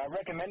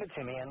 recommended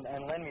to me and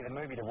lend me the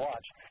movie to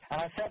watch.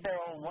 And I sat there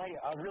all late.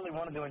 I really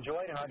wanted to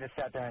enjoy it, and I just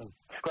sat there and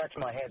scratched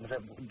my head and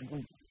said,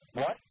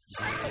 what?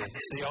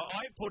 See,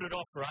 I put it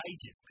off for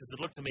ages because it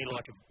looked to me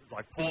like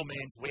poor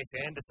man's Wes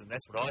Anderson.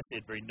 That's what I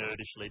said very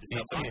nerdishly to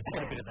someone. I've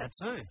seen a bit of that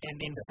too. And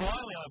then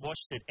finally I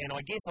watched it, and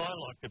I guess I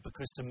liked it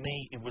because to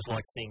me it was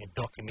like seeing a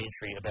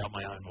documentary about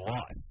my own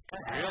life.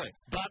 Really?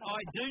 But I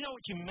do know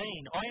what you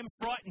mean. I am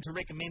frightened to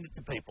recommend it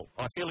to people.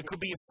 I feel it could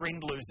be a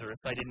friend loser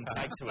if they didn't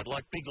take to it,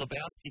 like Big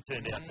Lebowski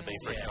turned out to be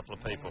for a couple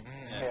of people.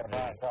 Yeah,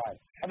 right.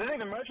 And there's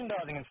even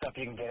merchandising and stuff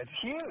you can get. It's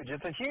huge.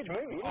 It's a huge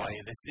movie. Oh,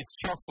 yeah, it's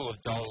chock full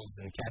of dolls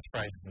and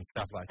catchphrases and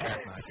stuff like that,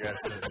 mate. You're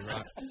absolutely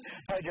right.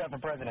 Paid you up for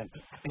president.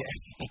 Yeah.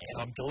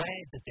 I'm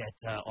glad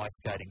that ice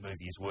skating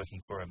movie is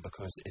working for him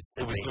because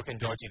it was looking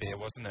dodgy there,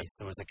 wasn't it? If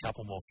there was a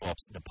couple more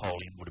flops,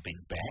 Napoleon would have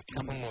been back. A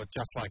couple more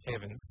Just Like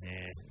Heavens.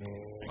 Yeah.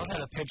 I know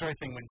the Pedro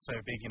thing went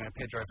so big,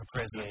 Pedro for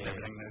president and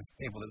everything. There's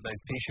people that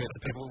those T-shirts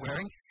that people were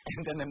wearing,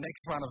 and then the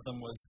next one of them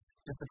was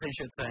just a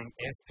T-shirt saying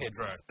F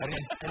Pedro, and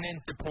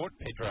then deport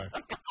Pedro.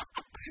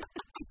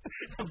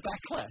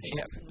 Backlash.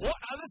 Yeah. What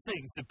other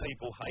things do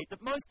people hate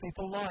that most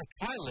people like?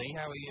 Hi Lee,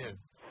 how are you?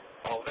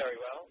 Oh, very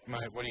well.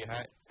 Mate, what do you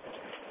hate?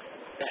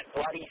 That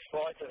bloody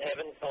Slice of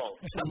Heaven song.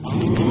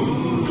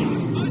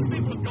 Most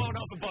people have gone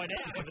off and by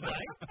now, haven't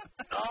they?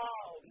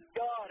 Oh,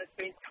 God, it's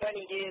been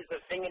 20 years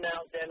of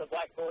fingernails down the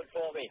blackboard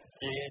for me.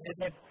 Yeah. It's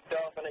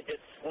off and it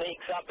just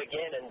sneaks up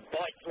again and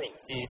bites me.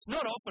 It's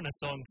not often a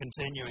song can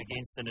turn you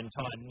against an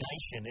entire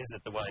nation, is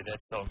it, the way that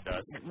song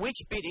does?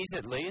 Which bit is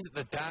it, Lee? Is it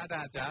the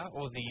da-da-da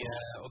or the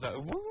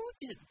woo?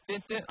 Is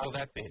it or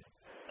that bit?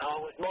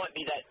 Oh, it might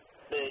be that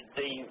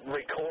the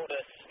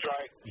recorder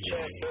stroke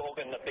church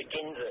organ that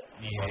begins it.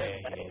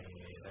 Yeah.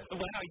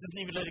 Wow, he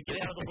doesn't even let it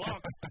get out of the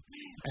block.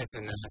 That's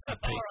enough.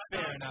 All right,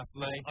 fair enough,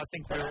 Lee. I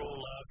think we're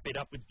all fed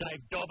up with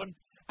Dave Dobbin.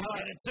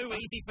 Playing it too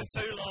easy for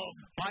too long.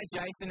 Hi,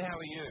 Jason. How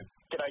are you?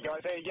 G'day,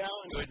 guys. How you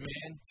going? Good,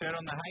 man. Turn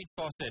on the hate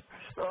faucet.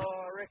 Oh,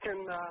 I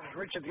reckon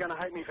Richard's going to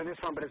hate me for this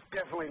one, but it's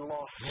definitely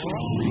lost.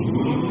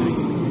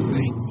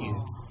 Thank you.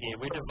 Yeah,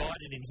 we're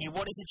divided in here.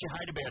 What is it you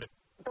hate about it?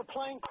 The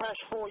plane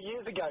crashed 4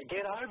 years ago.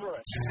 Get over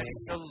it.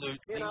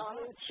 Absolutely.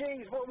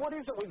 Geez, what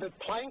is it with the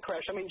plane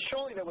crash? I mean,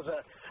 surely there was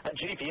a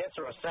GPS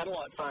or a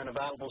satellite phone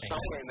available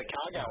somewhere in the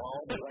cargo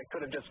hold that they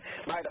could have just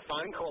made a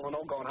phone call and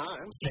all gone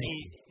home. Do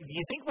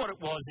you think what it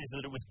was is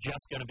that it was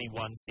just going to be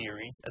one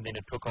series and then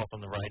it took off on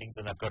the ratings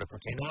and they've got to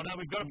pretend, oh no,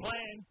 we've got a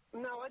plan?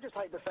 No, I just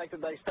hate the fact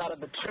that they started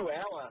the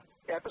 2-hour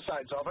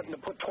episodes of it and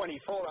put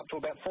 24 up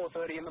to about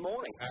 4:30 in the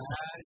morning.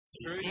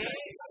 True. Yeah.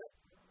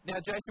 Now,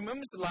 Jason, when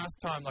was the last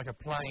time, like, a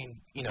plane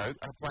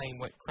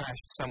went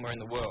crashed somewhere in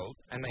the world,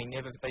 and they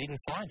didn't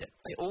find it?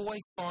 They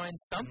always find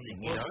something,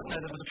 No,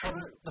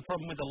 the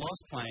problem with the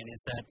lost plane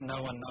is that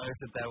no one knows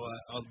that they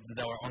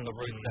were on the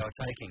route they were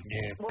taking.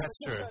 Yeah, well, that's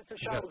true. To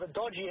show it was a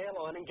dodgy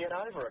airline and get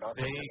over it. I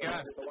there think you go.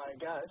 That's the way it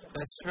goes.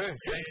 That's true.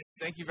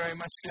 Thank you very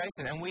much,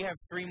 Jason. And we have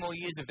 3 more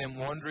years of them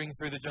wandering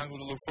through the jungle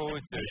to look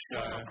forward to. So.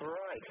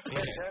 Great.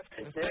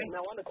 Fantastic. Yeah, no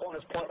wonder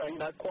Qantas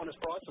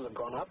prices have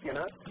gone up,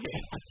 Yeah.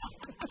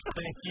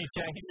 Thank you,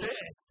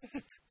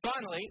 James.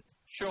 Finally,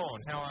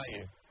 Sean, how are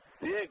you?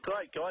 Yeah,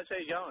 great, guys. How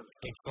you going?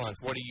 Excellent.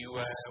 What do you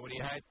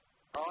hate?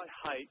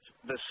 I hate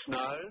the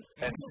snow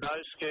and snow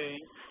skiing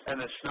and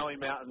the snowy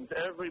mountains.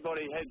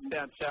 Everybody heading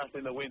down south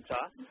in the winter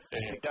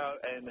to go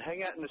and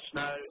hang out in the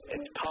snow.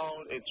 It's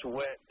cold, it's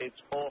wet,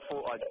 it's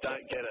awful. I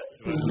don't get it.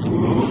 Well,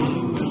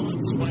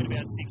 just wait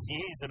about 6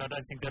 years and I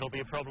don't think that'll be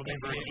a problem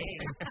ever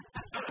again.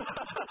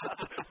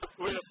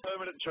 We're a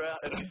permanent drought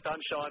and it's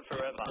sunshine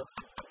forever.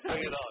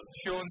 Bring it on.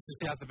 Sean's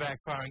just out the back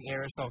firing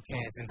aerosol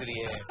cans into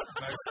the air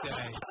most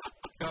days.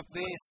 Got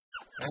this,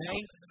 eh?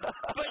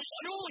 But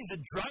surely the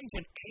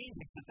drunken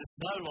antics at the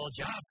snow lodge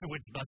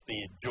afterwards must be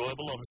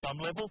enjoyable on some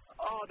level.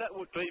 Oh, that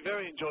would be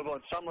very enjoyable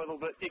on some level,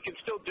 but you can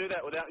still do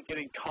that without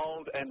getting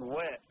cold and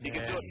wet. You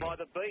can do it by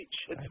the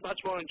beach. It's much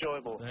more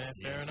enjoyable. Yeah,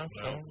 fair enough.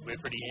 Well, we're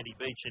pretty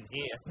anti-beach in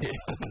here.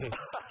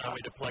 Are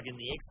we to plug in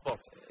the Xbox?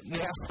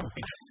 Yeah.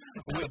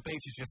 The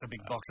beach is just a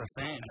big box of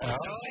sand. That's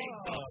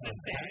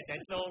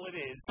all it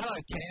is. Hello,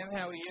 Cam.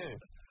 How are you?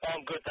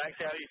 I'm good, thanks.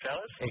 How are you,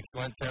 fellas?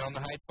 Excellent. Turn on the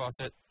hate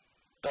faucet.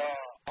 Oh,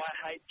 I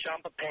hate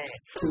jumper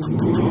pants.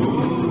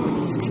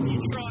 Have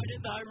you tried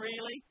it, though,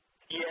 really?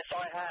 Yes,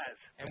 I have.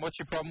 And what's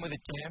your problem with it,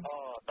 Cam?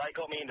 Oh, they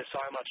got me into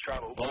so much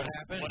trouble. What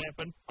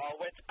happened? I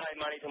went to pay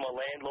money to my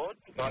landlord.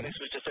 This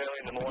was just early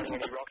in the morning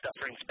when he rocked up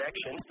for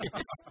inspection.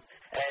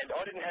 And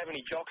I didn't have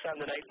any jocks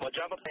underneath my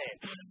jumper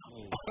pants.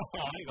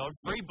 Oh, hang on.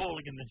 Free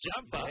balling in the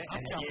jumper. Yeah,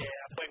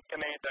 I went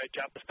commando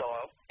jumper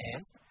style.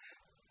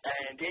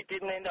 And it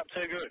didn't end up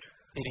too good.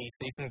 Did he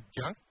see some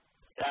junk?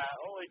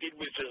 All he did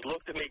was just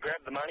looked at me,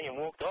 grabbed the money, and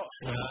walked off.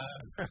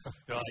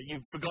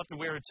 You forgot to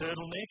wear a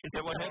turtleneck? Is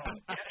that what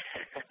happened?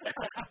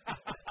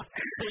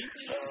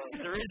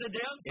 There is a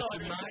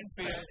downside.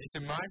 It's a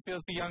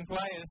minefield for young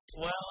players.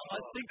 Well, I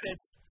think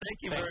thank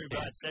you very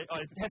much. I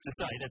have to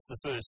say, that's the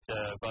first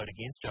vote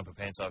against jumper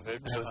pants I've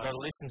heard. We've got to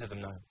listen to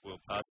them, though.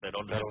 We'll pass that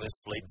on to the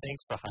list, Fleet.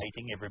 Thanks for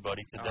hating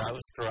everybody today. That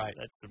was great.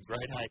 That's some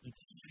great hating.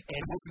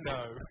 and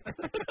snow.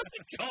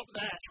 Got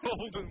that.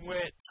 Cold and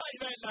wet. Say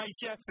that,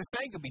 nature. The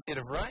same could be said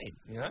of rain,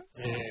 you know?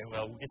 Yeah,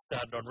 well, we'll get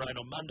started on rain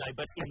on Monday,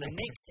 but in the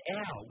next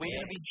hour, we're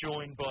going to be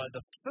joined by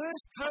the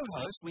first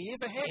co-host we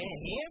ever had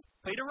here,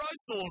 Peter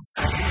Rowsthorn. I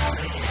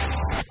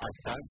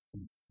don't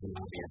think the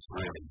audience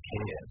really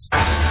cares.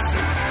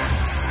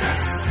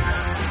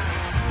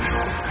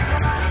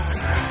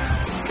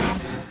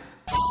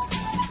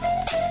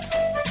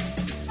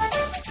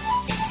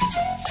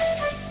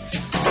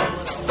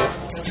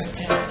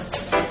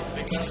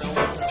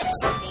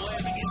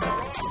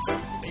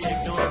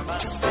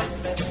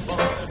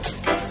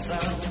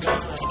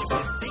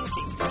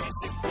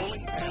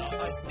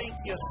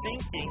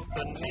 Thinking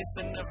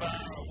Vanessa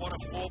Navarro. What a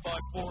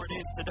 4x4 it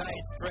is today.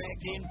 It's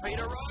dragged in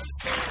Peter Rose.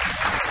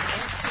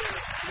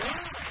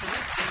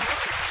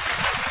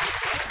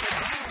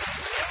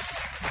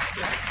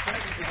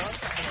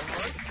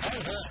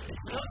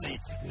 It's not the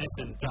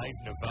Nissan Dave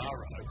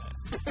Navarro.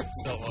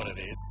 Not what it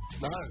is.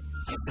 No.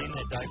 You seen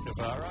that Dave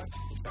Navarro?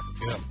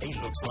 Yeah. He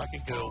looks like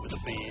a girl with a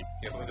beard.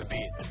 Yeah, with a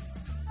beard.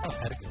 I've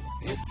had a girl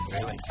with a beard.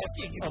 Really?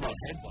 I've not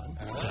had one.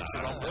 That's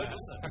the wrong word,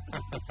 isn't it?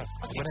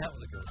 Went out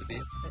with a girl with a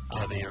beard.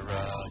 Are there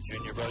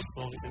junior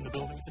Rowsthorn in the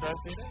building today,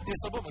 Peter? Yes,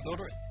 I brought my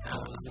daughter in. I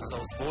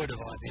was void of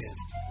ideas.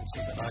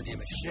 She's an idea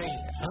machine.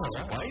 Oh,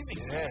 right.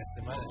 Waving. Yeah,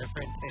 they made her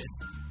friend Tess.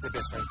 They're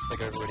best friends. They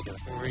go everywhere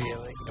together.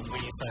 Really? And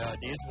when you say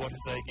ideas, what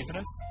have they given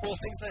us? 4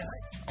 things they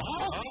hate.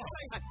 Oh,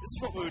 this is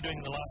what we were doing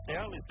in the last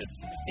hour, is that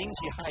things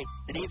you hate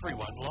that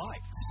everyone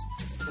likes.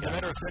 In a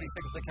matter of 30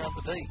 seconds, they count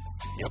the D's.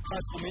 Yep.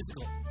 High School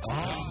Musical.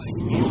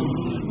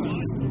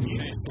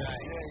 Yeah.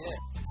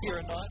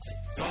 Keira Knightley.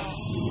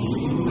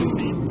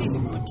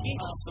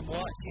 Some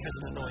White. She has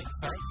an annoying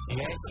face.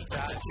 Yes, she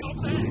does.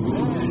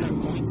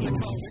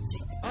 Nicole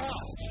Richie.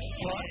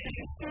 Right.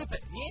 She's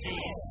stupid. Yeah.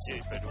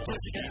 Stupid.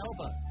 Jessica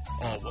Alba.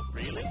 Oh, what,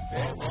 really?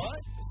 Yeah,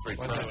 right. It's very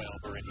pro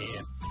Alba in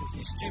here.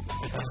 She's stupid.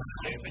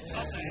 Stupid.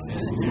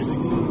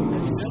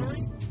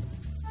 Celery?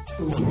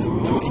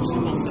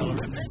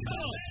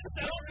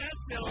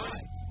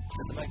 Celery.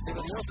 Doesn't make sense. It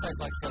all tastes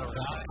like celery.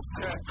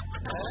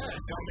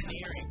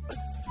 Domineering.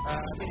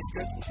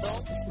 Miniskirts and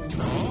songs?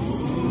 No.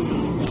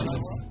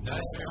 No.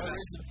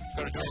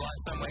 Got to go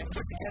light somewhere.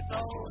 Pussycat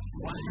Dolls.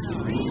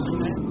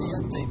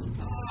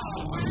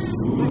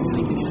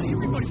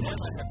 Everybody down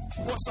there.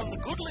 What's on the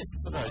good list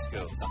for those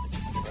girls? Well,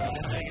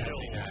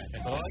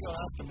 I got to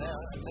ask them now.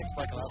 Next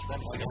week I'll ask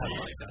them.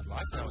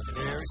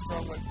 Very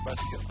strong with both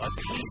girls.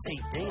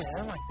 PCD. I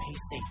don't like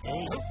PCD.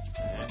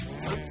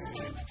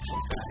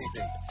 PCD.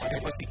 Okay,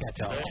 Pussycat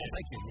Dolls.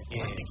 Thank you.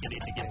 Yeah, I think you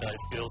need to get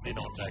those girls in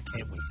on Can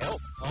We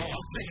Help? Oh, I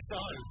think so.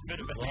 Bit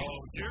of a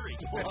long jury.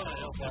 Well, I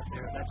help out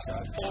there in that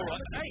show. All right.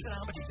 Hey,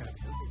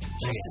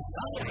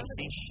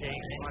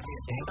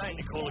 Thank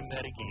you calling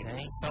that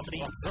again. Somebody,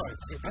 sorry.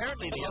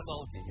 Apparently the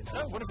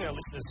other, one of our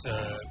listeners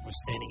was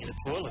standing in a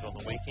toilet on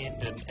the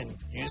weekend and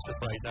used the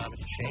phrase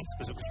Armitage Shanks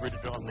because it was written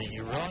on the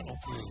urinal.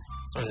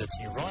 So that's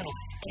urinal.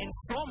 And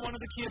from one of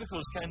the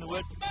cubicles came the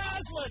word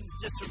Maslin,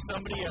 just from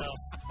somebody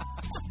else.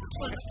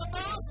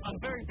 I'm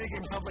very big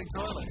in public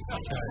toilets.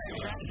 I'm so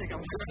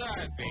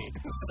big.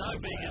 So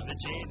big in the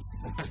gents.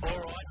 All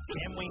right,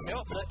 can we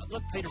help?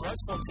 Look, Peter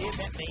Rowsthorn's here.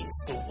 That means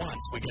for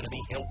once we're going to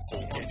be helpful.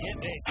 I'll get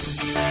there.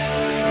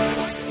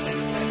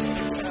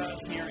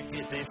 Here and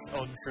get this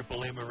on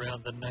Triple M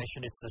around the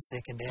nation. It's the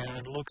second hour.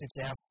 And look, it's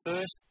our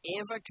first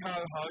ever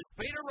co-host,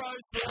 Peter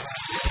Rowsthorn.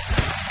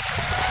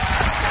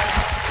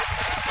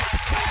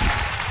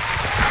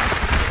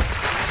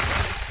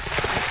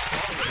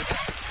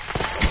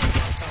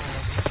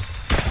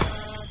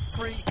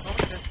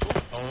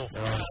 Oh,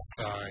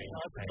 sorry.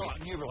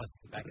 You realised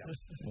the backup.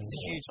 It's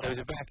huge. There was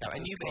a backup.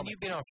 And you've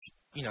been off,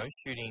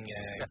 shooting...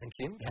 Jeff and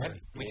Kim?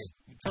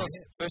 Tell us,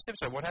 first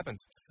episode, what happens?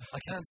 I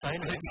can't say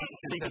anything.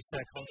 See, that's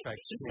our contract.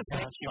 Just the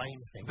fact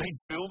you've been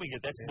filming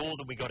it, that's more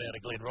than we got out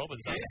of Glenn Robbins.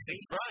 Yeah.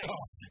 He's great.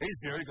 He's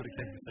very good at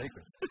keeping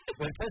secrets.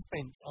 Well, it has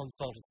been on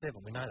Soldier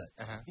 7, we know that.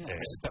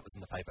 That was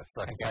in the paper,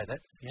 so I can say that.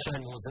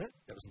 Shane Ward's in it,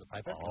 that was in the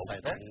paper, I can say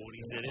that.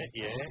 Ward's in it,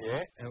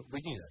 yeah. And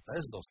we knew that.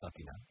 Those are all stuff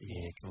you know.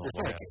 Yeah, come on. There's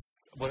no guess.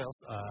 What else?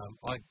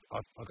 I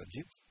got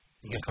Jib.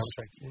 You got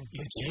contract.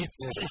 You Jib?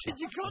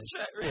 Your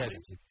contract, really?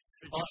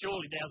 Yeah,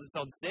 surely now that it's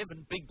on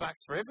 7, big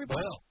bucks for everybody.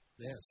 Well,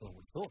 yeah, that's what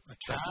we thought. A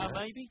car,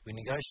 maybe? We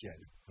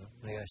negotiated.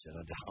 It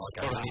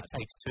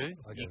takes 2.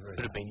 Could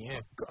have been you.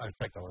 In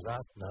fact, I was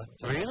asked.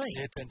 No. Really?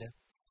 Yeah, turned down.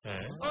 I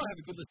have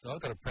a good list.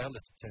 I've got a proud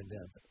list to turn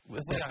down.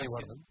 Was that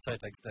one of them? So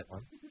takes that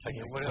one.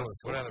 What else?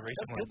 What other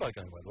recent ones? Gilbo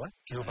going, by the way.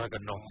 Gilbo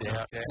got knocked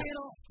out. Get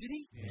off, did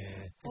he?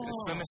 Yeah. The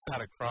swimmer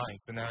started crying,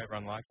 but now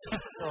everyone likes it.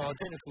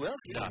 Dennis, who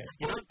else?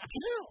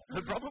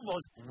 The problem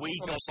was we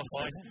got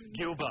behind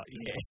Gilbo.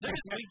 Yeah. As soon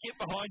as we get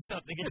behind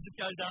something, it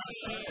just goes on.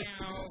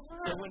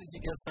 So when did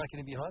you get stuck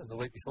in behind? The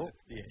week before?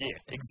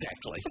 Yeah,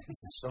 exactly. This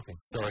is shocking.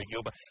 Sorry,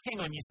 Gilbo.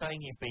 Hang on, you're saying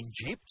you've been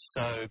gypped,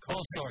 so...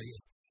 Oh, sorry,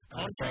 yeah.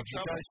 Contract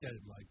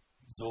negotiated, like...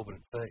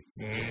 exorbitant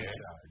fees.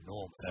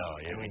 Enormous. Oh,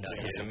 yeah, we know.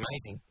 It's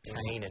amazing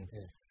cane and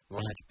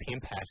large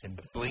pimp hat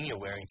and bling you're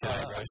wearing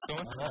today,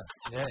 Rowsthorn.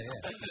 Yeah.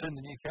 It's in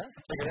the new car.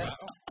 Check it out.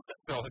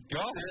 solid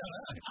gold.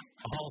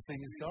 The whole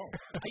thing is gold.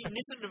 Hey,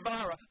 Nissan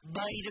Navara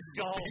made of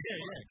gold.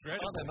 Great.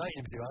 Oh, they made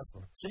him do ask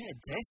for it.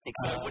 Fantastic.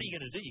 So what are you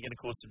going to do? You're going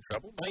to cause some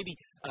trouble? Maybe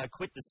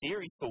quit the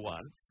series for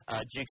one,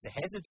 Dukes of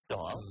Hazzard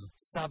style,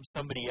 sub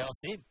somebody else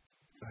in.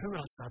 Who would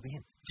I sub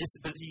in?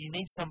 But you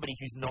need somebody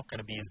who's not going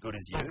to be as good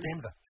as you. Pop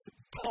Denver.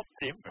 Pop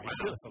Denver.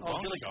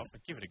 Gilligan.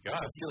 Give it a go.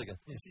 Gilligan.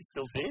 Is he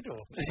still dead?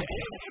 Or? Is he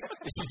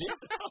dead?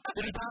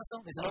 Did he pass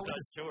on? I'm not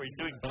sure. He's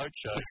doing boat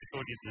shows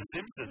according to The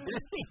Simpsons.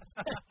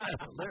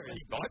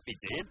 He might be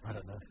dead. I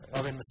don't know.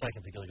 I've been mistaken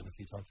for Gilligan a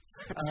few times.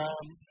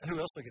 Who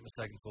else do I get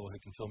mistaken for who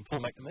can film?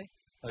 Paul McNamee.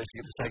 I used to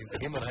get mistaken for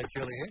him when I had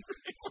curly hair.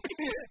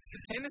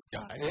 Tennis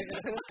guy. Yeah,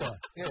 tennis guy.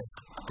 Yes.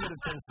 Head of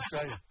Tennis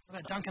Australia. What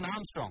about Duncan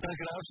Armstrong?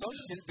 Duncan Armstrong?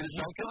 Bit of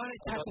Duncan.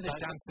 That's the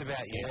dunks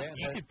about you. Yeah,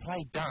 you could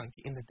play dunk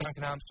in the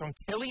Duncan Armstrong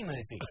telly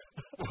movie.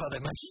 Well, they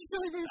make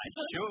silly movies.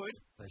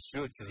 They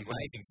should, because he's an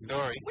amazing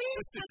story.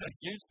 It's a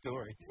huge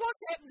story.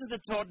 What's happened to the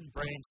Todd and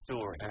Brand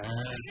story?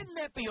 Shouldn't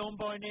that be on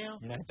by now?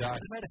 No, don't.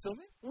 They made a film?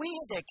 We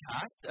had that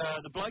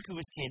cast, the bloke who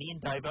was Kenny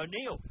and Dave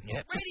O'Neill.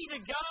 Yep. Ready to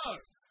go!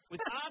 With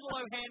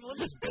Ardlo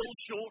Hanlon as Bill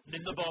Shorten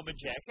in the bomber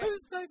jacket.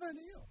 Who's Dave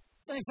O'Neill?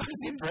 Is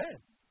he Brad?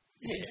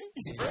 Yeah,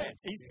 he's Brad.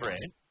 He's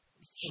Brad.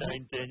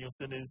 Shane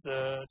Danielson is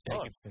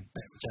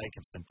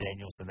Jacobson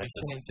Danielson. That's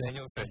Shane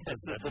Danielson.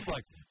 The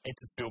bloke.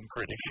 It's a film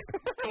critic.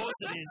 Of course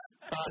it is.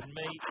 Pardon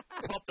me.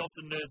 Popped off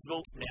the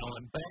Nerdsville. Now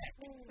I'm back.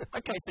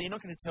 Okay, so you're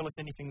not going to tell us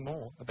anything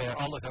more about...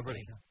 Oh, look, I've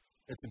already done.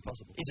 It's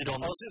impossible. Is it on?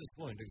 I was there this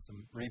morning doing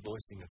some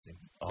revoicing of things.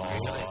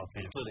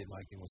 Clearly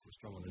my acting wasn't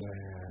strong on this.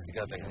 To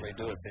go back and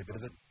redo a fair bit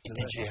of it.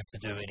 Did you have to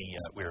do any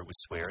where it was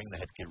swearing? They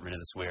had to get rid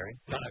of the swearing?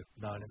 No,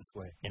 I never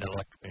swear. You know,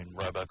 like in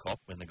RoboCop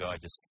when the guy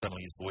just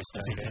suddenly his voice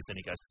changes and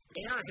he goes,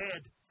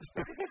 airhead!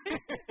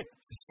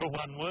 Just for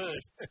one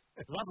word.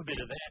 Love a bit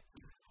of that.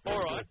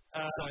 All right.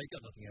 So you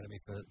got nothing out of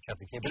me for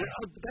Captain Kim. But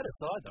that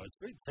aside, though,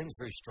 it seems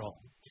very strong.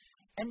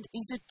 And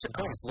is it...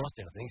 I don't think it's lost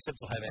anything, except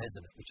it'll have ads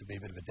in it, which would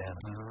be a bit of a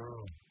downer.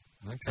 Oh.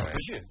 Okay. I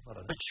presume. I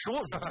don't know. But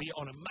surely it'll be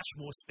on a much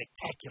more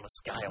spectacular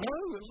scale. No,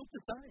 it looked the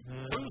same.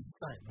 It was the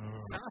same.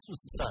 The cast was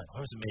the same.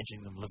 I was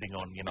imagining them living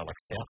on, like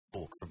South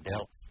Fork from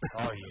Dell.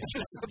 Oh, yeah.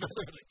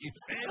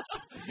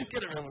 Get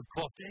around with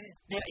cloth there.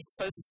 Now, it's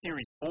so the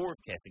Series 4 of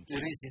Captain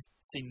Kim. It is, yes.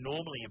 See,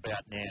 normally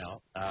about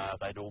now,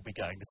 they'd all be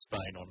going to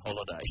Spain on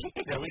holiday.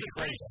 Yeah, we went to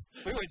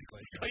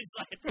Queensland.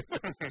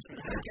 Okay.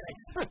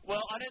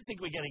 Well, I don't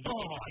think we're going to get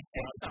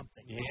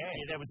something. Yeah,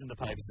 that was in the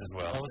papers as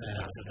well. That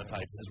was in the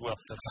papers as well.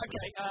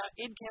 Okay,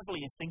 Ed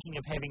Capley is thinking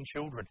of having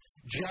children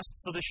just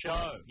for the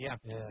show. Yeah,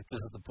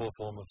 because of the poor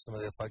form of some of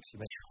the other folks you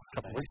mentioned a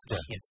couple of weeks ago.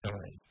 Some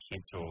of these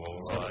kids are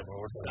all right.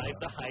 Save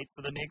the hate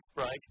for the next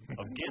break.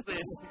 Get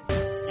this.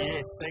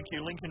 Yes, thank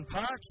you, Lincoln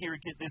Park. Here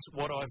at Get This,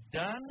 What I've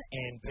Done.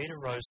 And Peter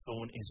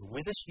Rowsthorn is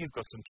with us. You've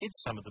got some kids,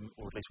 some of them,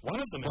 or at least one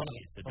of them is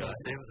here today.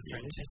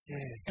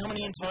 How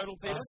many in total,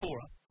 Peter? Four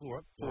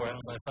so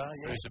far,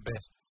 yeah. Who's the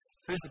best?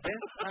 Who's the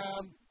best?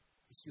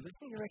 Is she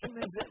listening, you reckon?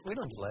 We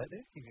don't delay it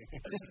there.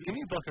 Just give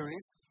me a block of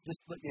ears.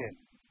 Just,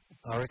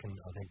 I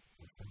think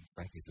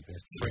Frankie's the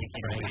best.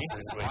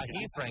 I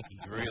hear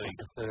Frankie's really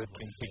the third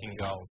in kicking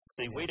goals.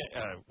 See, we don't...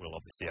 well,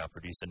 obviously our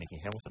producer, Nicky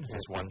Hamilton,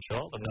 has one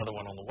child, another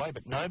one on the way,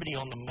 but nobody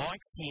on the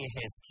mics here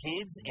has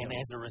kids, and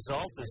as a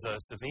result, there's a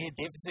severe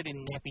deficit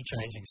in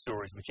nappy-changing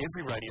stories, which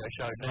every radio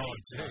show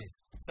needs.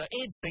 So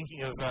Ed's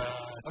thinking of...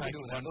 I can do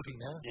it without looking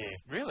now. Yeah.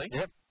 Really?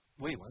 Yep.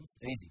 Wee ones.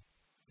 Easy.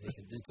 You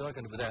can just type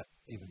it without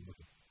even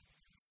looking.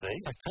 See?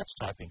 It's like touch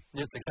typing.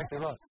 Yeah, that's exactly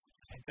right.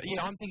 But,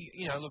 I'm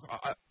thinking, look,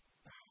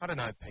 I don't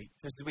know, Pete,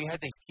 because we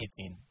had these kids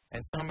in,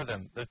 and some of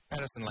them, the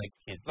Patterson Lakes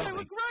kids, they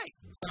were great.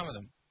 Some of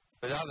them.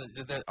 But others,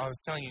 I was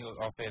telling you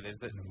off air,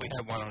 we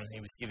had one on, and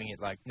he was giving it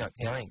not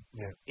telling.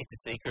 Yeah. It's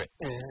a secret.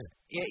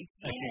 Yeah.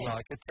 Acting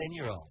like a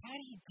 10-year-old. How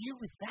do you deal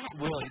with that?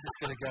 Well, you're just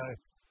going to go,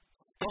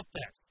 stop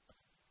that.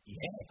 Yeah.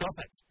 Stop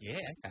it.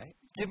 Yeah, okay.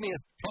 Give me a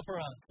proper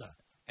answer.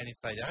 And if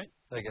they don't?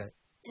 They go,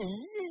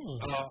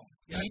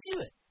 you do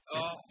it.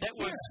 That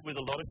works with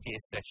a lot of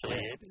guests, actually,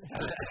 Ed.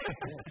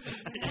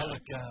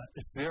 Look,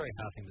 it's a very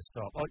hard thing to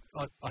stop.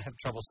 I have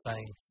trouble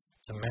saying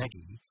to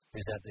Maggie,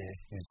 who's out there,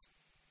 who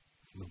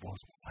was my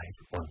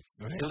favourite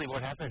once. Really,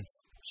 what happened?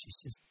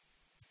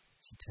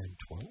 She turned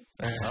 12.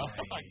 Okay.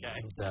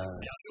 And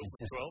she's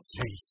just 12.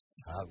 She's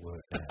hard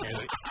work.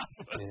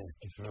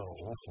 It's real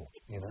awful,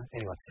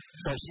 Anyway,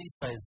 so she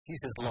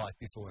says like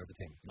before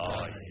everything. It's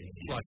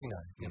like,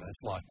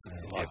 it's like,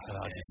 and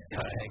I just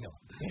hang on.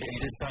 You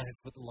just don't have to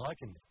put the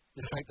like in there.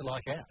 Just take the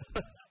like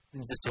out.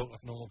 And just talk like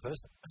a normal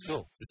person. It's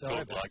cool. Just talk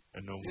like a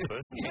normal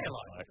person?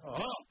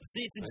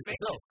 See, it's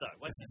infectious, though.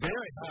 It's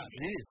very hard.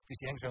 It is, because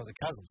she hangs around with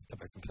her cousin. Come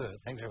back from Perth.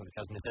 Hangs around with her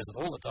cousin and says it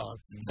all the time.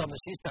 Suddenly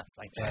she starts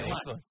like bad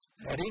influence.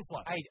 Bad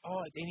influence. Hey,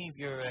 any of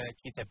your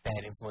kids have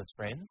bad influence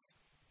friends?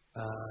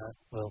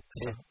 Well,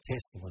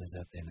 Tess, the one who's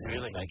out there now.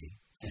 Really? Maggie.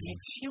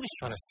 She was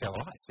trying to sell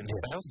ice in the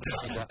sales.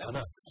 I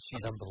know.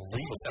 She's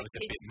unbelievable. That was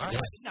a bit much.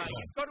 No,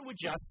 you've got to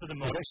adjust for the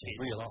moment. It's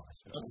actually real ice.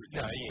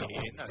 No.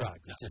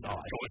 It's just ice.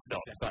 It's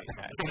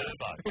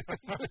not.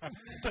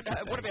 But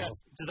what about,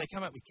 do they come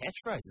come up with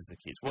catchphrases, the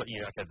kids? What,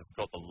 okay, they've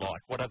got the like.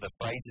 What other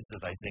phrases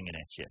are they singing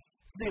at you?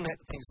 Singing out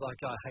things like,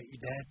 I hate you,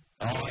 Dad.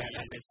 Oh, yeah,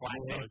 that's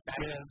classic.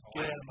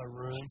 Get out of my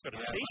room. Got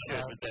a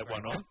T-shirt with that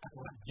one on.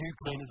 You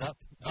clean it up.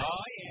 Oh,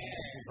 yeah.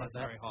 Things like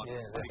that. Very hot.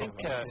 Yeah, I think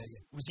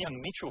it was young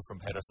Mitchell from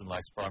Patterson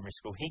Lakes Primary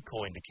School. He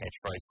coined a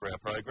catchphrase for our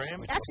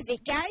program. That's a bit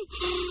gay.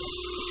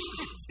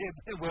 Yeah,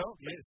 well,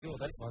 yeah, sure,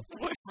 that's one.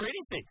 Works for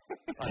anything.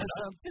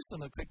 Just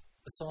on a quick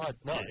aside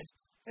note,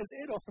 has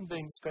Ed often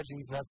been scratching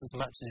his nuts as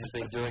much as he's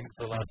been doing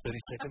for the last 30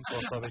 seconds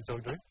whilst I've been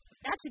talking to him?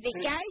 That's a bit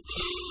gay.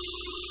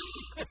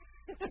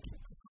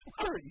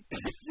 Hurry.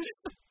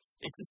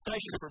 It's a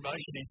station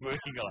promotion he's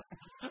working on.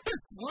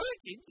 It's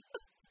working.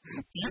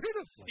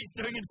 Beautiful. He's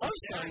doing it for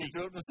charity.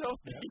 Do it myself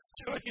now. He's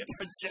doing it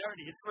for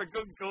charity. It's for a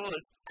good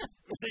cause.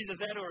 It's either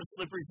that or a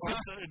slippery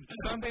spoon.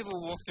 Some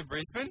people walk to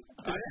Brisbane.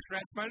 I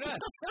scratch my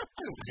nuts.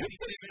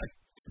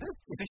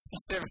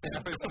 67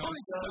 hours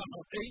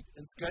eat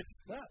and scratch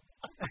his nuts.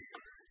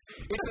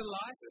 It's a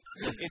life.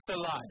 It's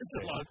a life. It's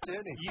a life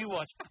journey. You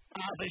watch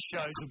other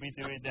shows will be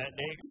doing that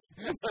next.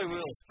 Yes, I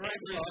will.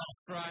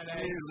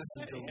 Friday. You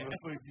listen to him.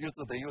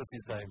 What's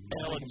his name?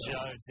 Alan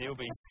Jones. He'll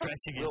be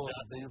scratching his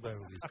nuts.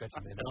 Will be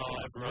scratching his Oh,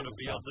 I've got to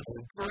be on the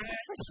scratch.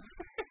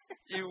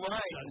 You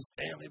wait.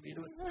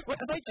 What,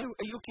 are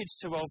your kids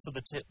too old for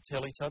the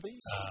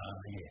Teletubbies?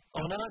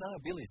 Yeah. Oh, no,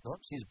 Billy's not.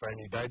 She's a brand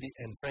new baby,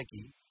 and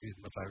Frankie is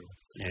my favourite one.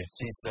 Yeah.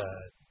 She's,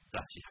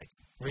 she hates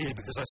it. Really?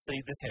 Because I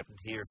see this happened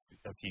here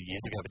a few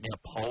years ago, but now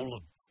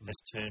Poland has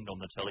turned on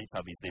the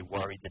Teletubbies. They're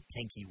worried that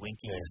Tinky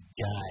Winky is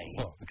gay.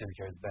 Oh, because he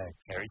carries the bag.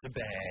 Carries the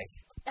bag.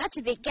 That's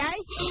a bit gay.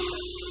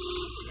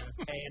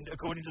 And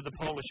according to the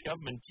Polish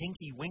government,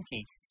 Tinky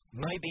Winky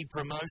may be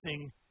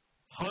promoting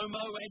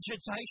homo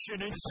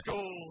agitation in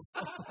schools.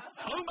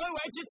 Homo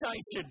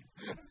agitation.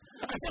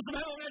 It doesn't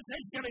matter what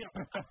that's coming up.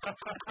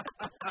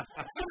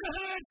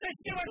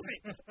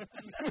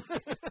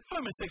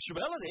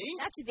 Homosexuality.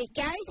 That's a bit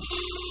gay.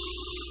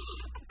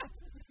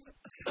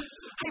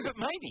 Hey, but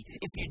maybe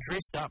if you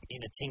dressed up in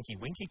a Tinky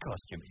Winky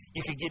costume,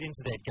 you could get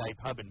into that gay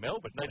pub in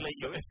Melbourne. They'd let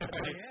you in.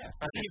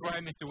 I see you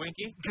right, Mr.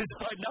 Winky. Because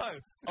I know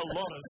a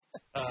lot of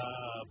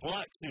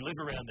blokes who live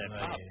around that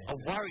pub are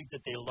worried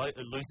that they're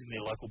losing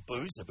their local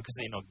boozer because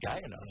they're not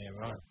gay enough. Yeah,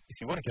 right. If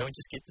you want to go and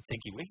just get the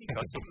Tinky Winky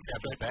costume,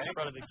 grab that bag in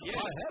front of the kid.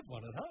 I have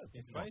one at home.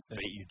 It's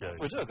amazing. Bet you do.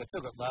 We do. I've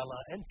still got Lala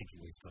and Tinky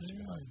Winky's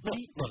costume at home.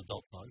 Not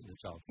adult size, but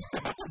child's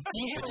size. Do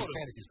you have a lot of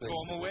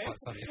formal wear?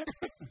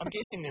 I'm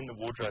guessing in the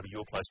wardrobe of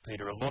your place,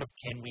 Peter, a lot of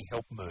Can We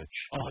Help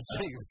merch. Oh,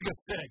 gee, good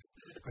thanks.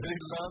 We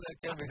love that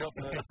Can We Help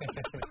merch.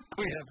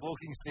 We have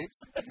walking sticks,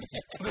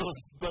 little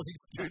buzzy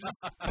scooters,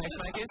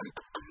 pacemakers,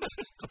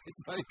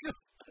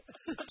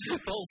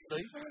 whole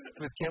thing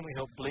with Can We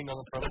Help bling on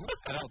the front of it.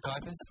 Adult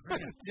diapers.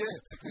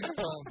 Yeah.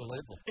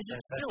 Unbelievable. Is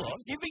it still on?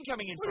 You've been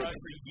coming in for over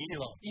a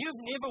year.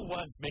 You've never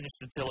once managed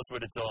to tell us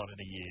when it's on in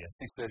a year.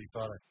 6:30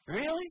 Friday.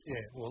 Really?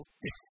 Yeah, well.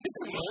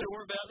 Are you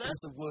sure about that? It's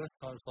the worst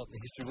time slot in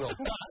the history of the world.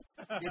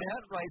 But it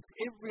outrates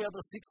every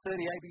other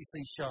 6:30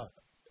 ABC show.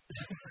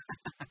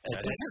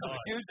 Which is a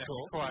huge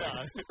call. Quite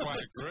a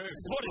group.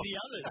 What are the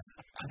others?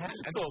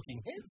 Talking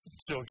Heads.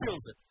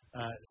 Kills it.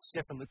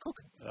 Chef and the Cook.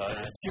 Kills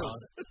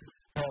it.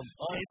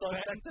 Einstein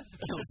Factor.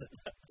 Kills it.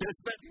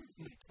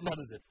 None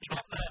of it.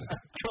 Drop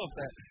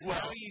that. Well,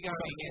 how are you going to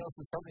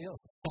something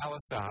else?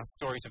 Salazar,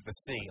 Stories of the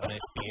Sea on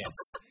SBS.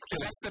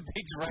 That's the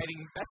big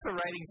rating. That's the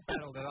rating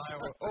panel that I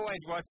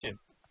always watch it.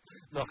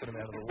 Knocking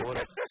them out of the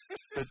water.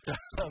 But,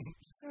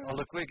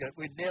 look, we're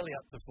nearly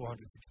up to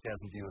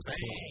 450,000 viewers.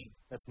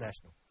 That's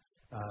national.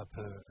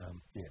 Per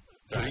calendar year.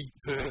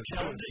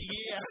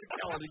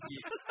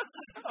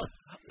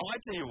 I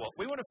tell you what,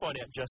 we want to find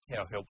out just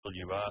how helpful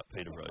you are,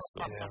 Peter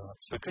Rowsthorn. Yeah, right.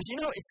 Because,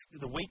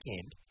 it's the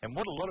weekend, and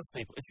what a lot of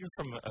people, if you're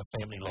from a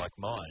family like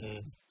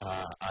mine,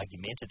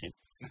 argumentative,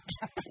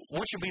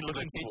 what you'll be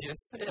looking for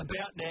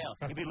about now,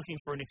 you'll be looking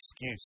for an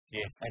excuse.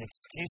 Yes. An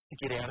excuse to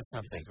get out of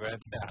something.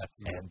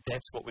 And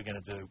that's what we're going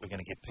to do. We're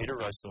going to get Peter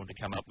Rowsthorn to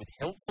come up with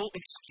helpful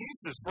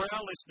excuses for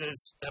our listeners.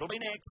 That'll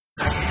be next.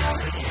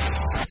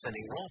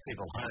 Sending more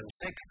people home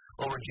sick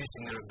or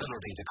reducing their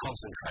ability to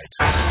concentrate.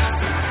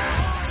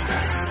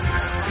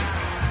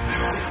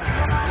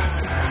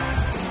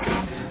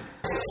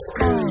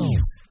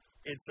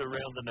 It's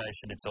Around the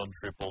Nation. It's on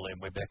Triple M.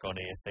 We're back on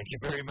air. Thank you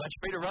very much.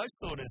 Peter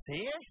Rowsthorn is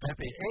here.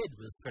 Happy Ed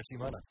was pressing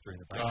mine up during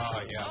the break. Oh,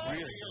 yeah.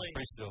 Really?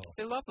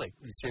 They're lovely.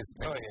 He shares it.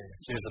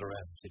 Shares it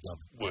around. She's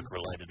lovely.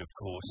 Work-related, of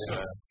course.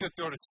 Your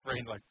daughter's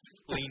friend,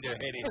 leaned her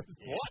head in.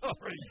 What?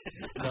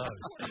 No.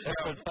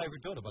 That's my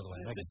favourite daughter, by the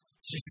way. Megan.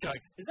 She's going,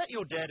 is that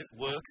your dad at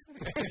work?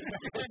 That's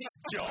his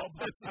job.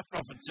 That's his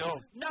proper job.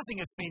 Nothing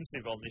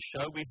offensive on this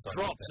show. We've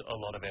dropped a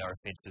lot of our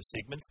offensive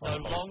segments. No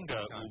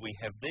longer will we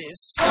have this.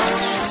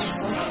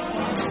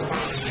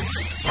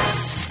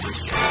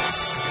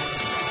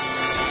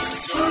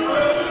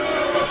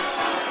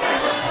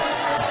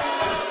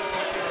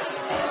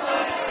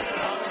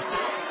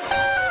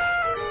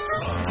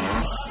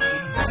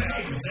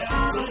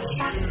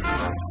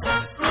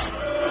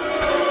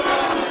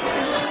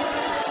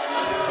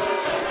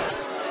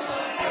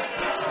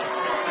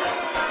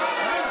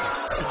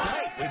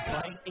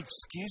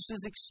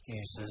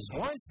 Excuses.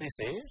 Why is this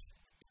aired?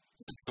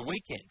 It's the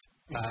weekend.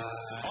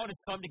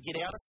 It's time to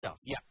get out of stuff.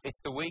 Yeah,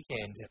 it's the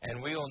weekend,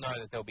 and we all know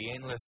that there'll be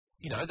endless,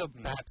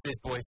 perhaps there's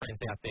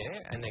boyfriends out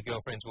there, and their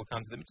girlfriends will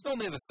come to them. It's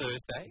normally the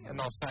Thursday, and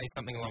they'll say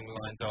something along the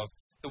lines of,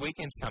 the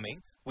weekend's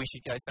coming, we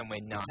should go somewhere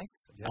nice,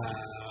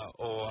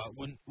 or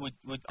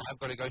I've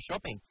got to go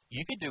shopping.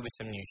 You could do with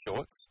some new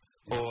shorts,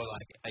 or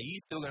are you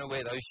still going to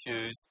wear those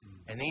shoes?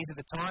 And these are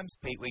the times,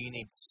 Pete, where you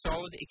need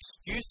solid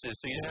excuses,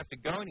 so you don't have to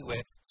go anywhere,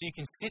 so you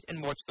can sit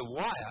and watch The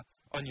Wire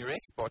on your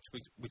Xbox,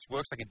 which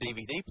works like a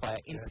DVD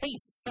player, in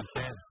peace.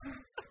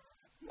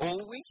 All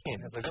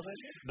weekend.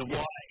 The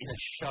Wire is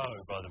a show,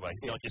 by the way.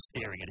 You're not just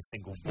staring at a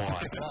single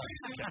wire.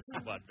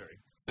 Just wondering.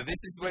 So this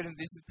is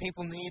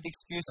people need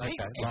excuses. Okay.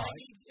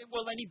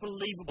 They need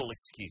believable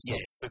excuses.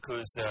 Yes,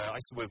 because I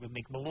used to work with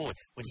Mick Malloy.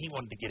 When he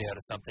wanted to get out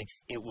of something,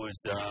 it was,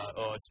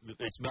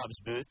 it's Mum's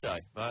birthday,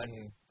 right?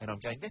 And I'm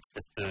going, that's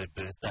the third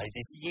birthday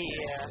this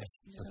year.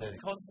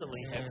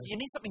 Constantly. You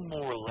need something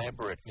more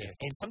elaborate.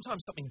 And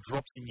sometimes something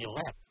drops in your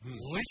lap.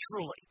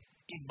 Literally.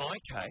 In my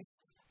case,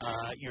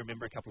 you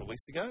remember a couple of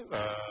weeks ago,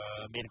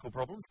 medical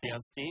problems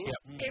downstairs.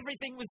 Yep.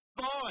 Everything was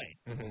fine.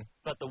 Mm-hmm.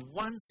 But the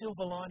one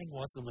silver lining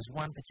was there was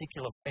one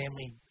particular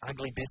family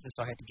ugly business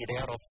I had to get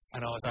out of,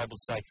 and I was able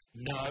to say,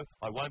 no,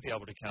 I won't be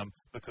able to come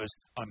because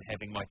I'm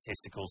having my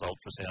testicles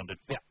ultrasounded.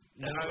 Yeah.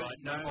 No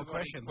more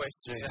questions. Well,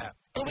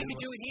 we can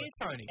do it here,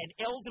 Tony. An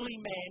elderly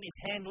man is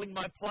handling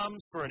my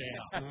plums for an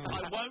hour.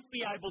 I won't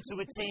be able to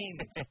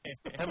attend.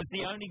 That was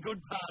the only good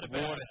part of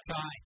it.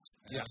 Watertight.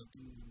 Yeah.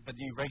 But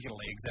you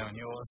regularly examine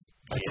yours.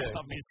 I do.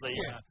 Obviously,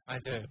 I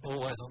do.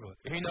 Always onto it.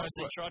 Who knows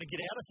they're trying to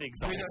get out of things.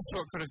 Who knows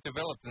what could have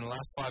developed in the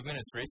last 5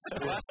 minutes, Rich?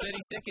 The last 30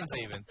 seconds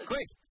even.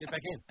 Quick, get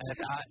back in. And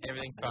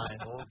everything's fine.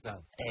 All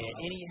done.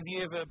 And have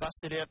you ever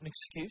busted out an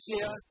excuse?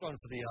 Yeah, I've gone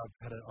for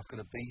I've got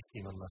a bee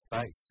sting on my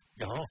face.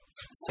 Oh.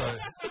 So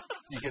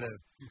you get a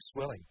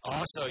swelling.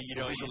 Oh, so you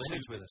don't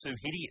use with it. Too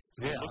hideous.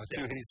 Yeah,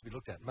 too hideous to be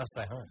looked at. Must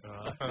stay home.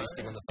 Bee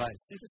sting on the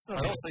face. I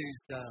also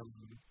used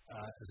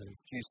as an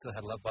excuse because I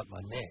had a love bite in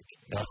my neck.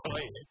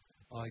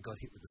 I got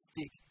hit with a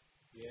stick.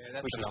 Yeah,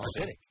 that's which is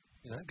pathetic.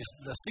 Because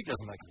the stick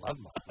doesn't make a love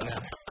mark.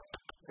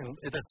 And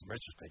that's in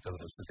retrospect, doesn't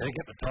it? It was pathetic.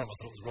 At the time, I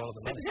thought it was right on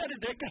the money. How did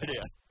that go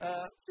down?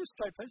 Just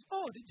straight face.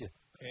 Oh, did you?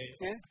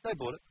 Yeah, they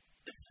bought it.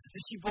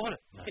 She bought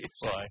it? No.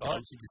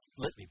 She just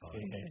let me buy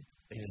it.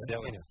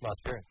 Anyway, last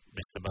parent.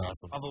 Mr.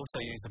 Marsden. I've also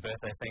used the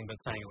birthday thing, but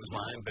saying it was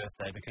my own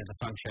birthday because the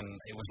function,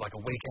 it was like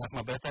a week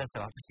after my birthday, so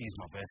I just used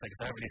my birthday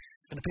because I already.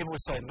 But the people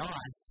were so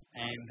nice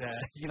and,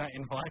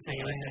 inviting,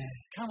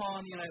 come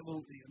on,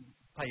 we'll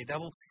pay you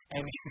double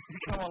and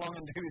come along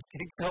and do this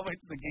gig. So I went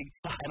to the gig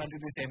and I did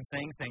this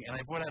emceeing thing and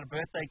they brought out a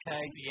birthday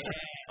cake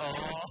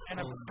and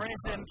a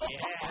present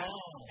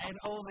and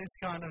all this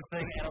kind of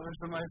thing, and it was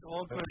the most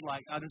awkward,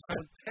 I just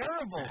felt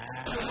terrible.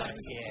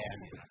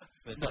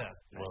 But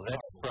well,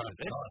 that's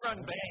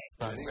front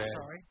bad.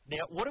 Sorry.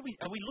 Now, are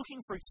we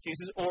looking for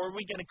excuses, or are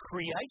we going to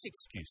create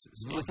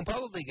excuses? We can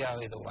probably go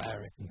either way, I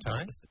reckon,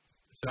 Tony.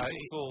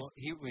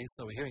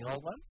 So we're hearing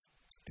old ones?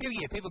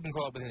 People can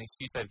call up with an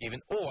excuse they've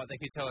given, or they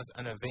could tell us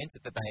an event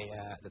that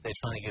they're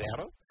trying to get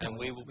out of, and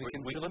we will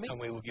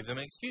give them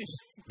an excuse.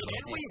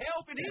 Can we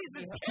help?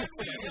 Can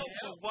we help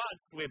for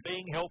once? We're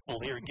being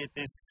helpful here, and get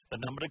this. The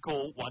number to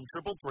call,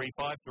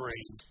 1-333-533.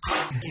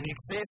 It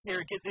says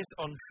here, get this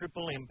on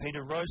Triple M.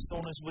 Peter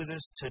Rowsthorn is with us.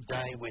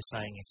 Today we're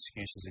saying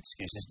excuses.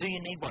 Do you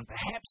need one?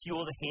 Perhaps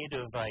you're the head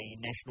of a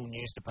national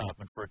news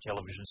department for a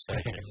television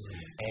station,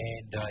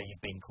 and you've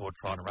been caught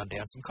trying to run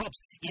down some cops.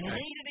 You need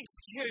an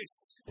excuse.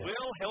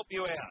 We'll help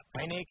you out.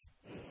 Hey, Nick.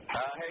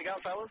 How you going,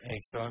 fellas?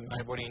 Excellent,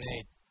 mate. What do you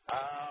need?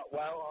 I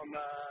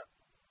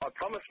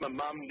promised my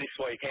mum this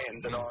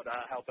weekend that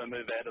I'd help her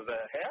move out of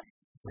her house.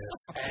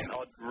 Yeah. And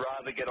I'd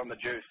rather get on the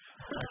juice.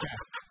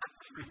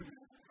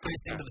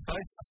 First thing to the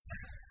face?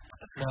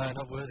 No,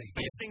 not worthy.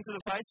 First thing to the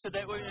face? So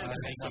that way,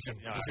 does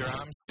your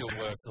arm still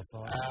work?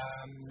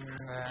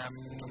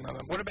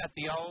 What about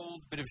the old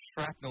bit of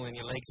shrapnel in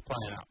your legs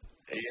playing up?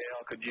 Yeah,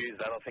 I could use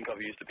that. I think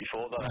I've used it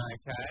before, though.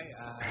 Okay.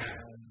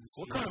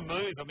 What kind of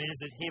move? I mean,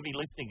 is it heavy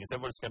lifting? Is that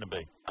what it's going to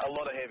be? A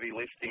lot of heavy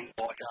lifting,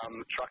 like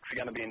trucks are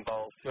going to be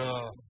involved.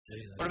 Oh,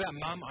 what about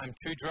Mum? I'm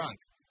too drunk.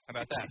 How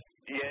about that?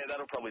 Yeah,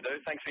 that'll probably do.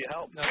 Thanks for your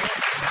help. No.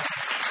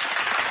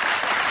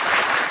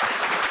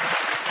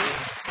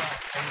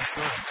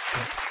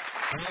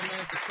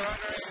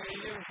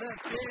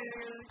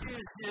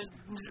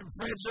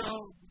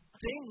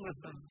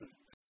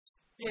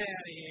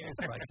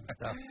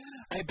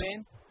 Hey,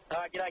 Ben.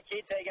 G'day,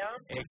 kids. How you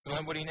going?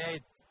 Excellent. What do you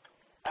need?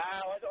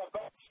 I've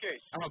got an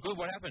excuse. Oh, good.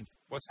 What happened?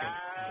 What's good?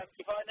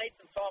 If I need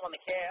some time on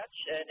the couch,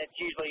 and it's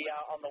usually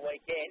on the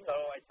weekend, I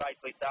always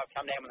basically say I'll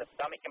come down with a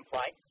stomach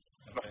complaint.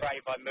 I'm afraid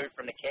if I move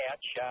from the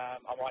couch, I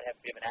might have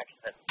a bit of an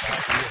accident.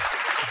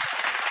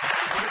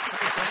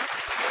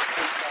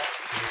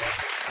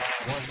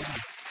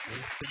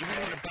 But you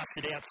wouldn't want to bust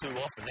it out too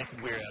often. That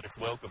could wear out its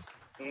welcome.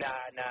 No,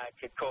 it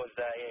could cause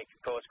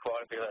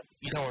quite a bit of...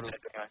 You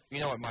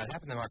know what might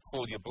happen? They might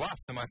call your bluff.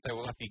 They might say,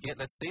 well, up you get,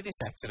 let's see this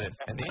accident.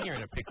 And then you're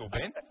in a pickle,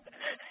 Ben.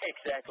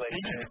 Exactly. exactly.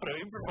 You've got to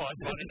improvise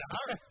one in a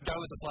hurry. Go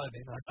with the flow,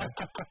 Ben.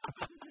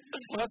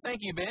 Well, thank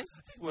you, Ben.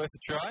 Worth a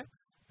try.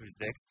 Who's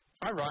next?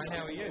 Hi, Ryan.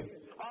 How are you?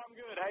 I'm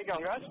good. How you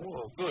going, guys?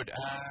 Oh, good.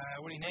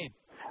 What do you need?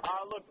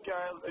 Look,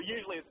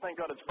 usually it's thank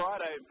God it's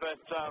Friday, but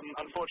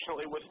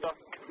unfortunately we're stuck.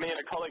 Me and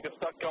a colleague are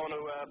stuck going to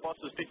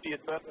Boss's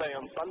 50th birthday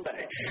on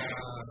Sunday.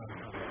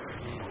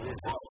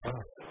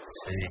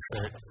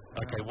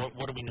 Okay,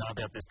 what do we know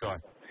about this guy?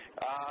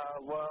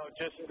 Well,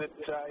 just that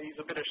he's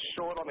a bit of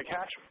short on the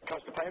cash when it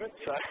comes to payments.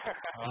 So.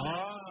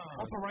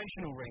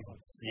 Operational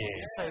reasons. Yeah.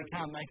 So he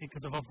can't make it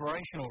because of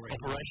operational reasons.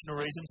 Operational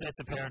reasons, that's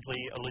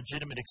apparently a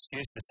legitimate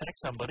excuse to sack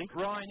somebody.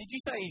 Ryan, did you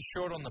say he's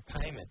short on the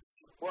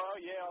payments? Well,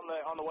 yeah,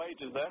 on the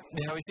wages there.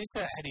 Now, is this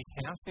at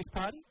his house, this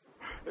party?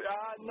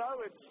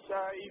 No, it's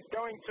he's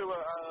going to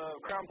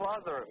Crown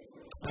Plaza.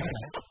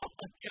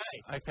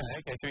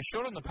 Okay. So he's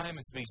short on the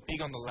payments, but he's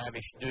big on the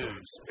lavish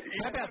dues.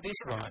 How about this,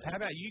 Ryan? How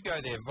about you go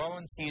there,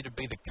 volunteer to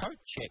be the coat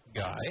check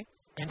guy,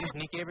 and just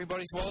nick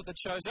everybody's wallet that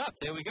shows up?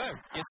 There we go.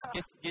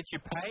 Get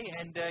your pay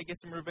and get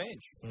some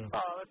revenge. Oh,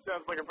 that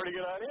sounds like a pretty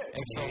good idea.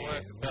 Excellent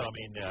work. Well, I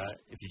mean,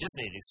 if you just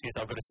need an excuse,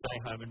 I've got to stay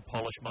home and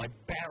polish my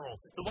barrel.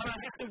 The one I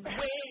have to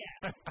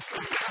wear.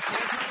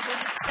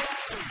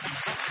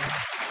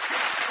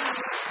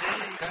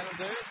 That'll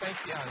do it.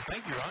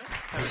 Thank you, Ryan.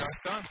 Have a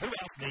nice time. Who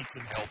else needs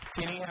some help?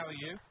 Kenny, how are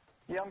you?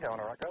 Yeah, I'm going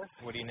all right, guys.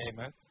 What do you need,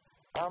 mate?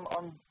 I'm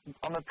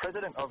the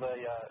president of a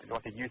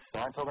youth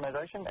science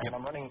organisation, and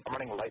I'm running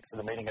late for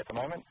the meeting at the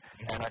moment.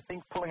 And I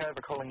think pulling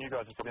over, calling you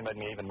guys has probably made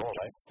me even more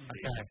late.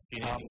 Okay. You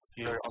need an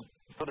excuse. So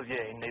I'm sort of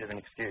in need of an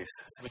excuse.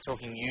 We're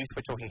talking youth.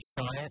 We're talking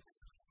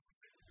science.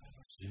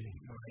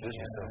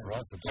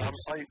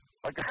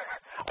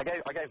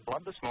 I gave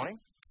blood this morning.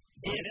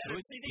 Yeah, there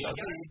you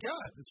go.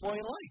 That's why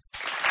you're late.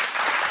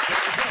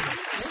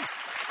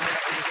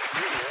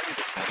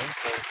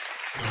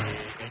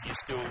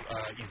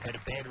 And you've had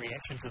a bad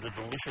reaction to the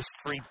delicious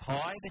free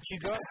pie that you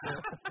got,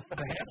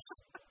 perhaps?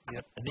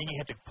 Yep. And then you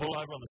had to pull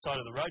over on the side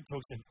of the road,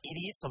 talk to some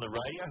idiots on the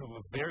radio who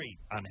were very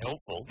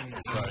unhelpful,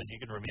 as far as you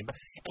can remember.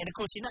 And, of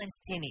course, your name's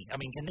Tinny. I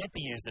mean, can that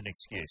be used as an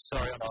excuse?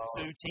 Sorry, I'm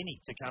too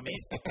tinny to come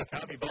in. I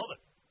can't be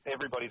bothered.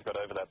 Everybody's got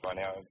over that by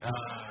now.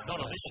 Not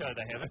on this show,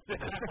 they haven't.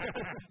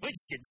 We're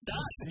just getting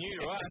started. New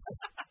to us.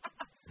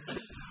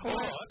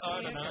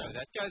 I don't know.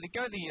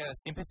 Go the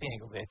sympathy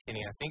angle there,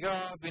 Kenny. I think,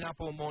 I've been up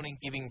all morning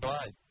giving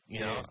blood.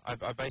 You know, I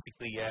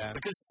basically...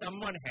 Because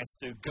someone has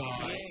to,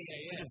 guys.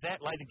 Yeah. Does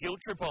that lay the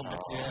guilt trip on them?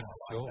 Yeah,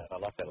 sure. I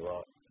like that a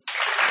lot.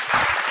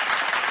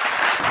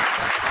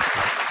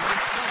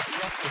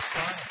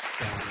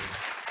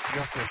 You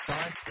have to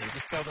science thing.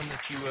 Just tell them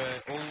that you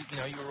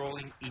were all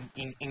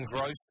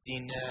engrossed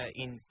in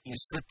you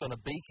slipped on a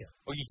beaker.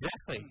 Well,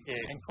 exactly.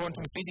 Yeah. And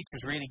quantum physics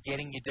was really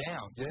getting you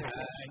down. Yeah.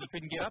 And you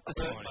couldn't get up this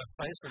morning.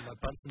 My face from my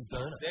Bunsen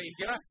burner. There you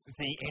go.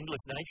 The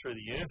endless nature of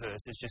the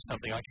universe is just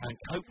something I can't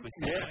cope with.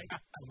 Yeah.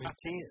 I mean,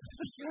 tears.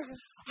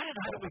 I don't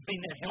know that we've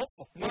been that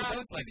helpful.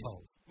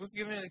 We've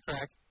given it a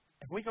crack.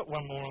 Have we got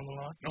one more on the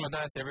line? Oh, no,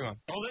 that's everyone.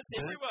 Oh, that's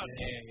everyone.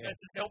 Yeah.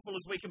 That's as helpful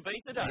as we can be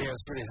today. Yeah,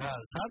 it's pretty hard.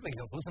 It's hard being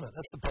helpful, isn't it?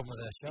 That's the problem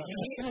with our show. I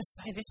was going to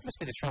say, this must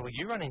be the trouble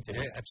you run into.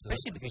 Yeah,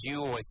 absolutely. Especially because you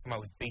always come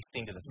up with beast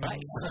thing to the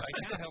face. So I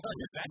can't help but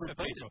that for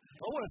people.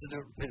 I wanted to do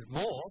it a bit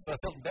more, but I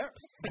felt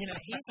embarrassed.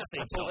 Here's the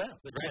thing.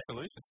 Great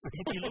solutions.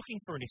 If you're looking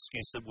for an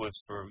excuse that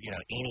works for,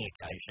 any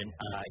occasion,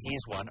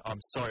 here's one. I'm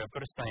sorry, I've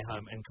got to stay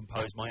home and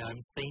compose my own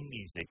theme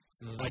music.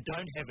 I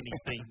don't have any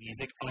theme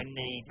music. I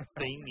need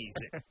theme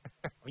music.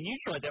 Well, you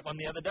tried that one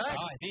the other day.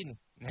 Oh, I didn't.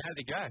 How'd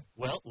it go?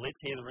 Well, let's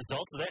hear the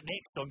results of that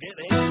next. I'll get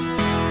there.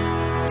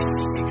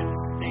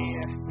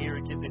 Here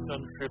and get this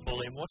on Triple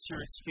M. What's your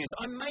excuse?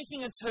 I'm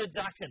making a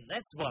turducken.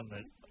 That's one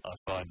that I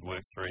find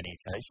works for any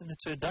occasion. A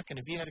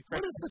turducken. Have you had a crack?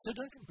 What is the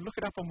turducken? Look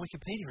it up on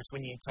Wikipedia. It's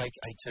when you take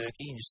a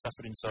turkey and you stuff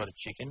it inside a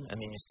chicken, and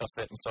then you stuff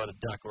that inside a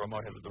duck, or I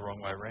might have it the wrong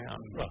way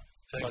around. Right.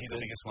 Turkey, the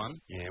biggest one?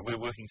 Yeah, we're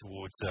working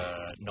towards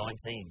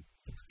 19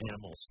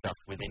 animals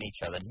stuffed within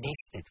each other,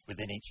 nested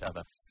within each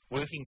other.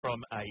 Working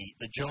from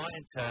the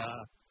giant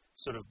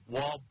sort of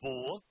wild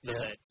boar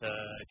that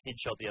kid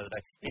shot the other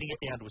day, getting it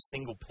down to a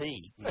single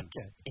pea,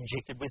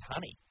 injected with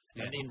honey.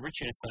 Yeah. And then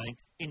Richard is saying,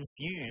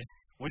 infused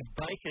with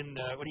bacon,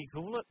 what do you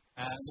call it?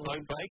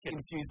 Smoked bacon.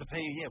 Infuse the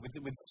pea,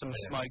 with some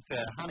smoked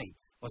honey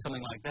or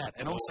something like that.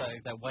 And also,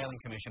 the whaling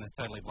commission has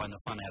totally blown the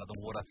fun out of the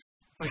water.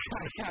 We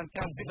can't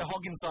fit the hog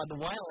inside the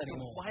whale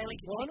anymore.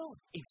 Whaling? Why not?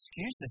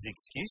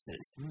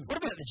 Excuses. What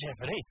about the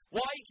Japanese?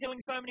 Why are you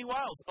killing so many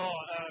whales?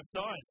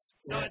 Science.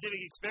 Scientific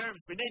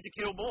experiments. We need to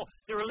kill more.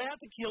 They're allowed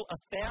to kill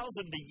 1,000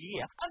 a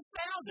year.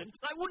 1,000?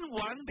 Like, wouldn't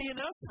one be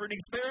enough for an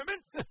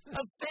experiment?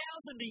 1,000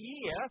 a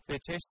year?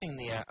 They're testing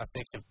the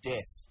effects of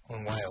death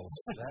on whales.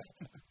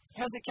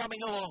 How's it coming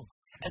along?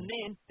 And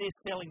then they're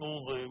selling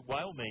all the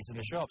whale meat in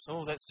the shops.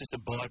 Oh, that's just a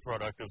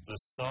byproduct of the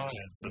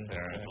science,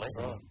 apparently.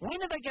 Right.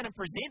 When are they going to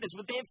present us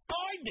with their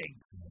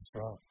findings? That's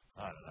right.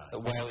 I don't know.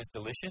 The whale is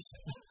delicious.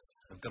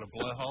 They've got a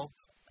blowhole.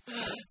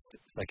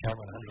 They can't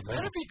run 100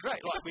 metres. That'd be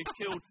great. Like, we've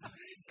killed...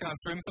 Can't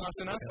swim fast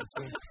enough.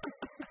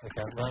 They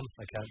can't run.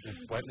 They can't do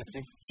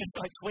weightlifting. Just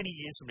like 20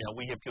 years from now,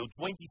 we have killed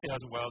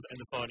 20,000 whales, and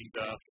the findings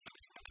are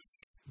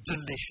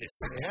delicious.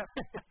 Yeah,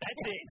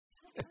 that's it.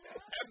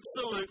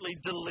 Absolutely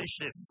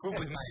delicious. Good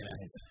with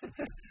mayonnaise.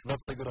 Not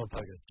so good on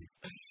pogo sticks.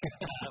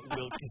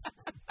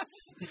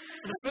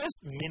 For the first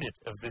minute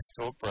of this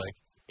talk break,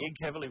 Ian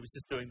Cavalier was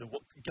just doing the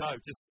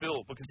just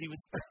fill, because he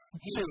was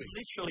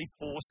literally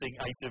forcing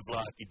Asa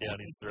Vlaki down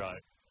his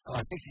throat. I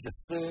think he's a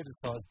third the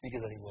size bigger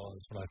than he was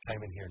when I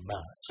came in here in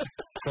March.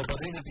 So by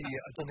the end of the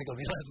year, I don't think I'll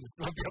be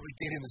able to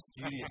get in the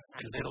studio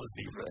because it'll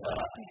be.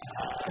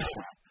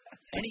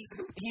 And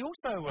he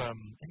also,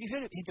 have you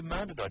heard it? He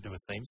demanded I do a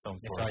theme song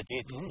for him. Yes, I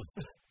did.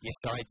 Yes,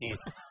 I did.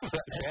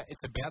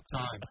 It's about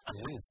time.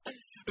 It is.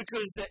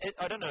 Because,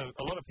 I don't know,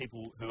 a lot of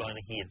people who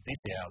only hear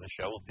this hour of the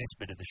show, or this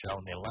bit of the show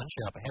on their lunch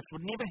hour, perhaps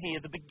would never hear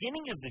the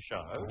beginning of the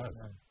show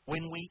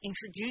when we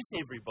introduce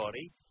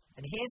everybody.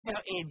 And here's how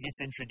Ed gets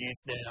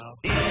introduced now.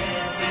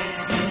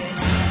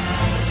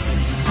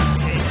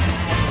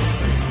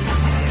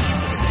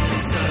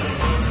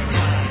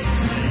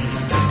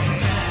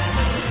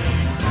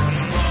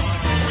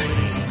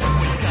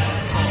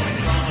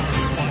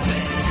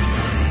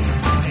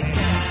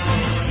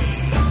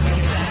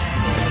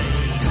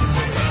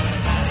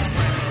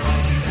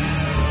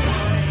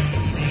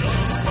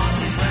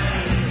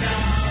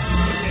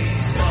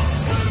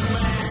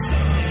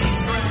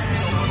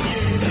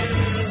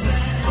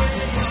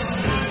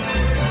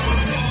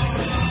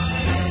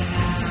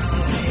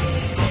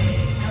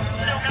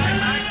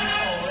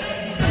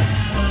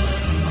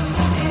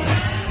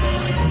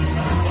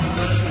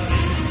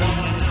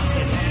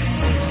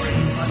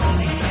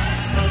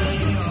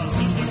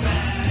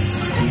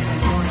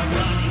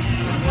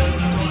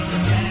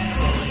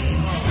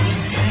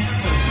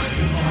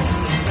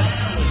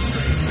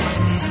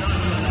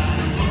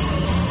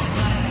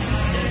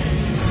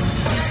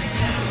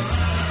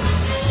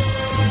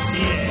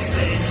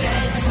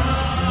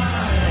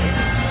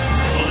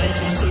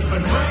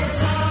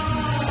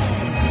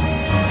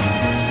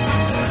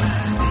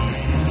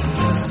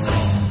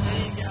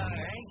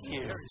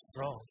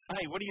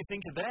 Hey, what do you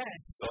think of that?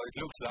 So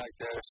it looks like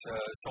there's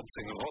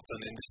something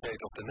rotten in the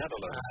state of the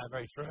Netherlands.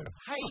 Very true.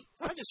 Hey,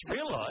 I just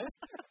realised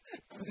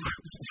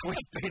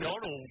we've been on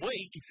all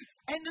week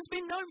and there's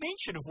been no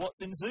mention of what's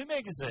in Zoo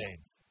magazine.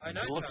 I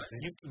know.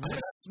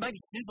 Maybe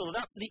sizzle it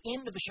up for the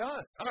end of the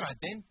show. All right,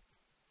 then.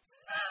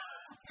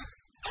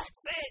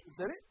 That's it. Is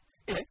that it?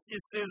 Yeah,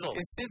 it's sizzled.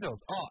 It's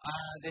sizzled. Oh,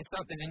 there's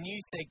a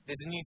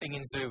new thing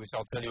in Zoo which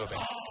I'll tell you about.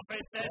 Oh,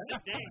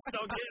 fantastic! Next,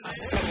 I'll get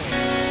there.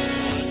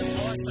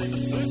 The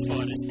first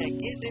part is, and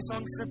get this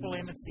on Triple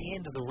M. It's the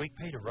end of the week.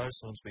 Peter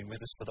Rowsthorn's been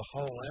with us for the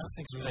whole hour.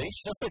 Thanks, Pete.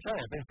 That's okay.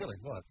 I've been feeling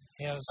good.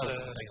 How's hang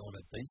on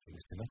about these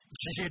things to me?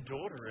 your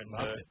daughter and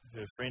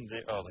her friend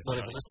there? Oh, not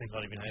even listening.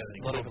 Not even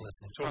having. Not even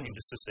listening. Talking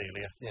to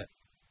Cecilia. Yeah.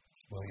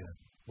 Well, you know.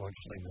 More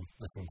interesting than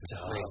listening to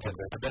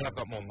I bet I've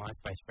got more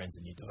MySpace friends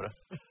than your daughter.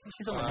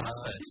 She's on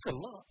MySpace. She's got a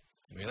lot.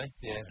 Really?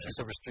 Yeah, she's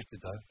so restricted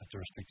though. I have to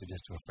restrict it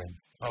just to a friend.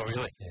 Oh,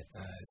 really? Yeah.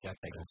 It's got to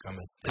take all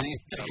comers.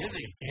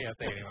 Yeah, I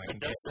think anyone can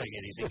take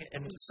anything.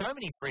 And so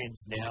many friends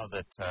now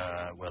that,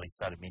 he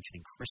started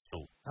mentioning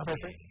Crystal. Are they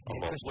friends?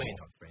 We're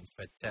not friends,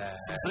 but...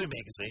 Zoo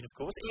magazine, of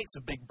course. It's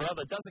a big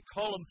brother, does a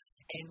column.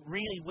 And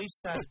really, we've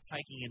started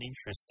taking an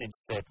interest since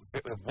that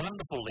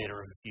wonderful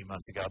letter of a few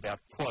months ago about,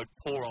 quote,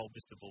 poor old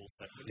Mr.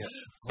 Ballsack. Yeah.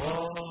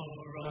 Poor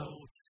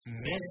old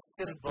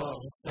Mr.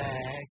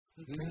 Ballsack,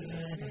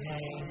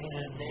 hang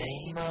a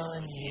name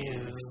on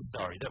you.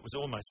 Sorry, that was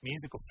almost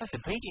musical. The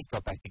Beatles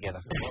got back together.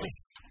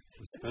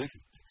 It's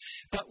spooky.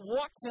 But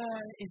what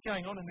is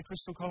going on in the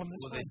Crystal column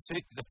this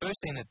week? The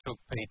first thing that took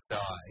Pete's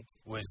eye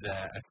was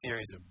a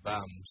series of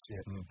bums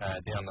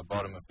down the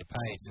bottom of the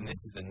page, and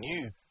this is a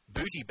new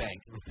booty bank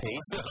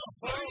piece.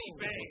 Booty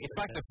bank! It's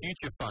like the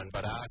Future Fund,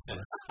 but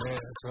artists. Yeah,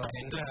 that's right.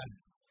 And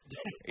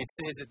it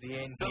says at the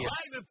end the here...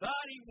 Labour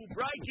Party will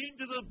break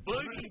into the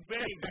booty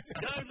bank.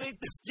 Don't let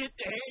them get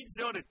their hands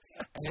on it.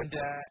 And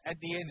at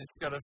the end, it's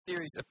got a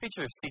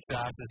picture of 6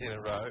 asses in a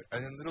row,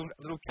 and a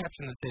little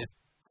caption that says,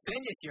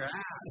 "Send us your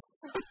ass."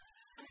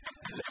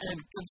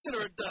 And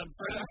consider it done,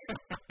 Fred.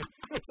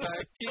 So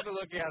keep a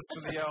lookout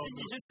for the old...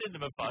 You just send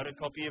them a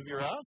photocopy of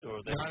your ass?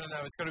 Or no,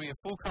 it's got to be a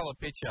full colour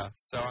picture.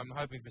 So I'm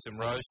hoping for some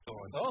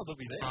Rowsthorn. Oh, they'll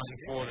be there.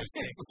 4 to 6.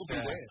 They'll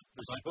be there.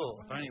 For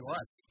sure. If only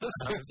was.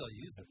 They'll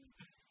use it.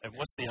 And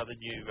what's the other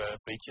new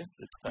feature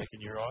that's taken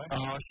your eye?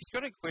 Oh, she's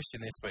got a question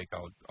this week,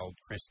 old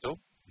Crystal.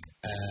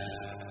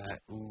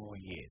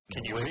 Yes.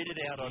 Can you read it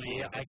out on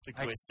here? Ask the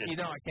question. You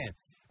know I can.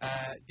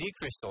 Dear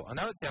Crystal, I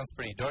know it sounds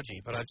pretty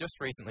dodgy, but I just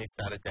recently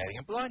started dating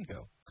a blind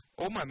girl.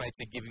 All my mates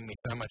are giving me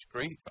so much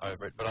grief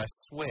over it, but I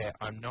swear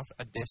I'm not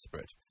a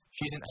desperate.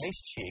 She's an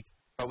ace chick,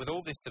 but with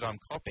all this that I'm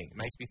copying, it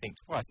makes me think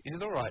twice. Is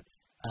it all right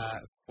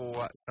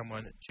for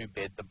someone to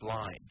bed the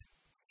blind?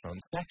 From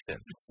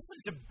Saxon.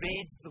 To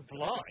bed the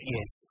blind?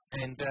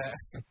 Yes. And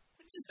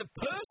it's just a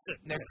person.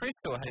 Now,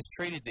 Crystal has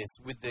treated this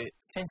with the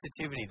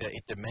sensitivity that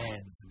it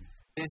demands.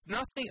 There's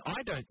nothing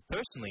I don't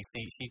personally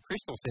see.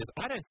 Crystal says,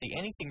 I don't see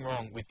anything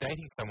wrong with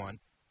dating someone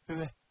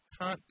who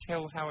can't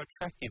tell how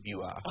attractive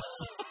you are.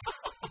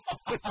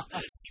 Come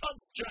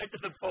straight to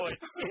the point.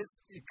 Yes,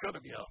 you've got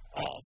to be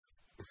off.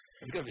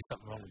 There's got to be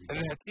something wrong with you.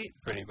 And that's it,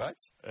 pretty much.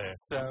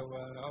 So,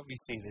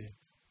 obviously, the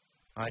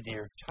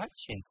idea of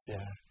touch is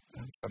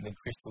something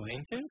Crystal's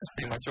into. It's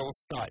pretty much all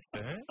sight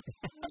for her.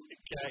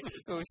 Okay.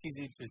 That's all she's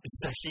interested in.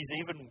 So she's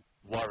even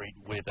worried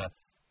whether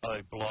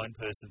a blind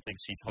person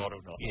thinks she's hot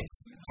or not. Yes.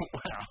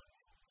 Wow.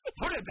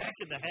 Put her back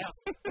in the house.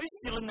 Who's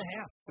still in the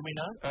house? Do we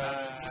know?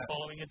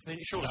 Following it?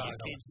 Sure. No.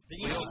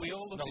 We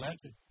all look at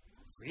it.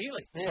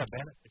 Really? Yeah,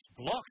 man. It's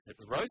blocked at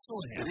the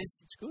Rowsthorn house. It is.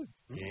 It's good.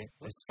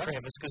 Yeah. It's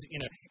Travis, because,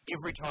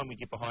 every time we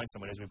get behind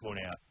someone, as we point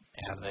out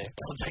of there,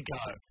 they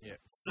go. Yeah.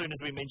 As soon as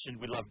we mentioned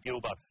we love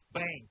Gilbert,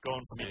 bang,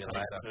 gone from his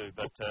later too.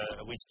 But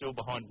are we still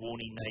behind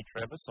Warning Nate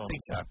Travis on? I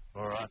think so.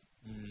 All right.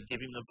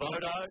 Give him the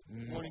photo.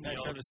 Warning Nate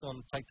Travis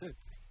on take 2.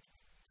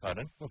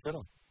 Pardon? What's that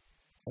on?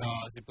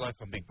 Oh, it's a bloke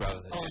from Big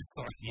Brother.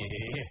 Sorry.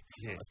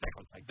 Yeah. Back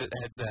on take 2.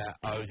 That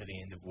has O to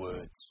the end of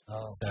words.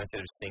 Oh. So instead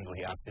of single,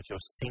 he asked if you're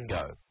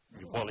singo.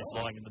 While he's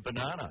lying in the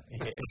banana. Yeah.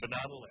 The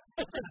banana left.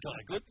 That's kind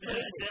of good.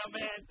 That's our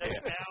man. That's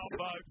our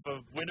vote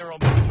for winner on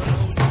Big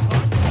Brother.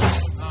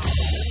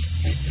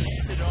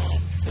 Ended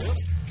on.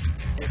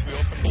 As we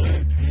often do.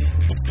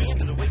 It's the end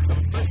of the week, so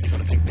first we've got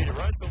to pick Peter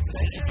Rowsthorn for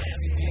that.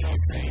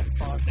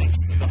 5 thanks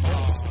to the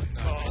whole.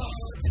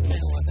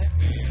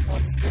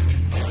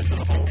 To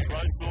the whole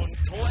Rowsthorn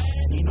clan.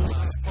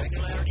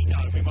 Popularity, no,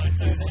 we won't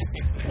do that.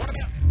 What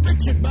about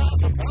Richard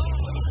Martha?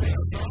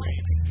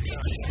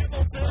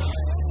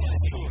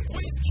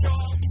 With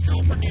Charles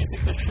still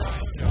producing the show.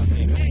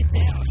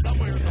 Now,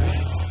 somewhere in the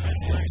house.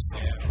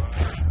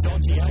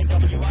 Dodgy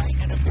AWA,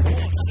 and of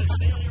course,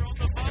 Cecilia on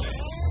the phone.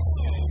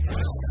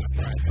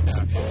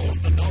 All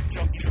the knob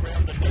jockeys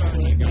around the door.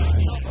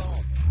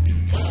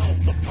 Well,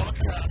 the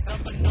podcast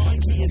number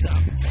 90 is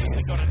up.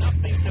 We've got enough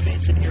things to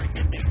mention here at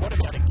Gibney. What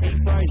about a key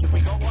phrase? Have we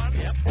got one?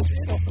 Yep. Has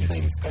Ed often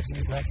been scratching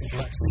his legs as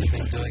much as he's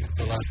been doing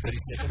for the last 30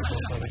 seconds or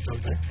so they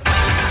talked about?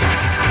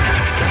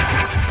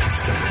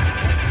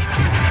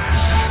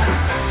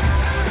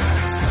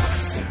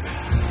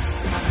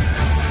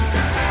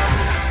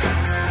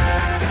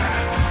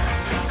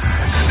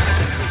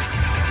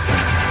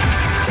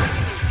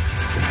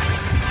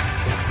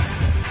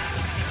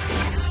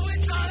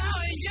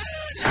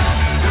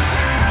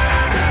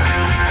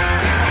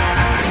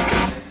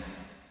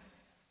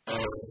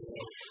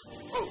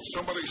 Oh,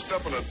 somebody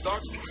stepping a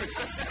duck?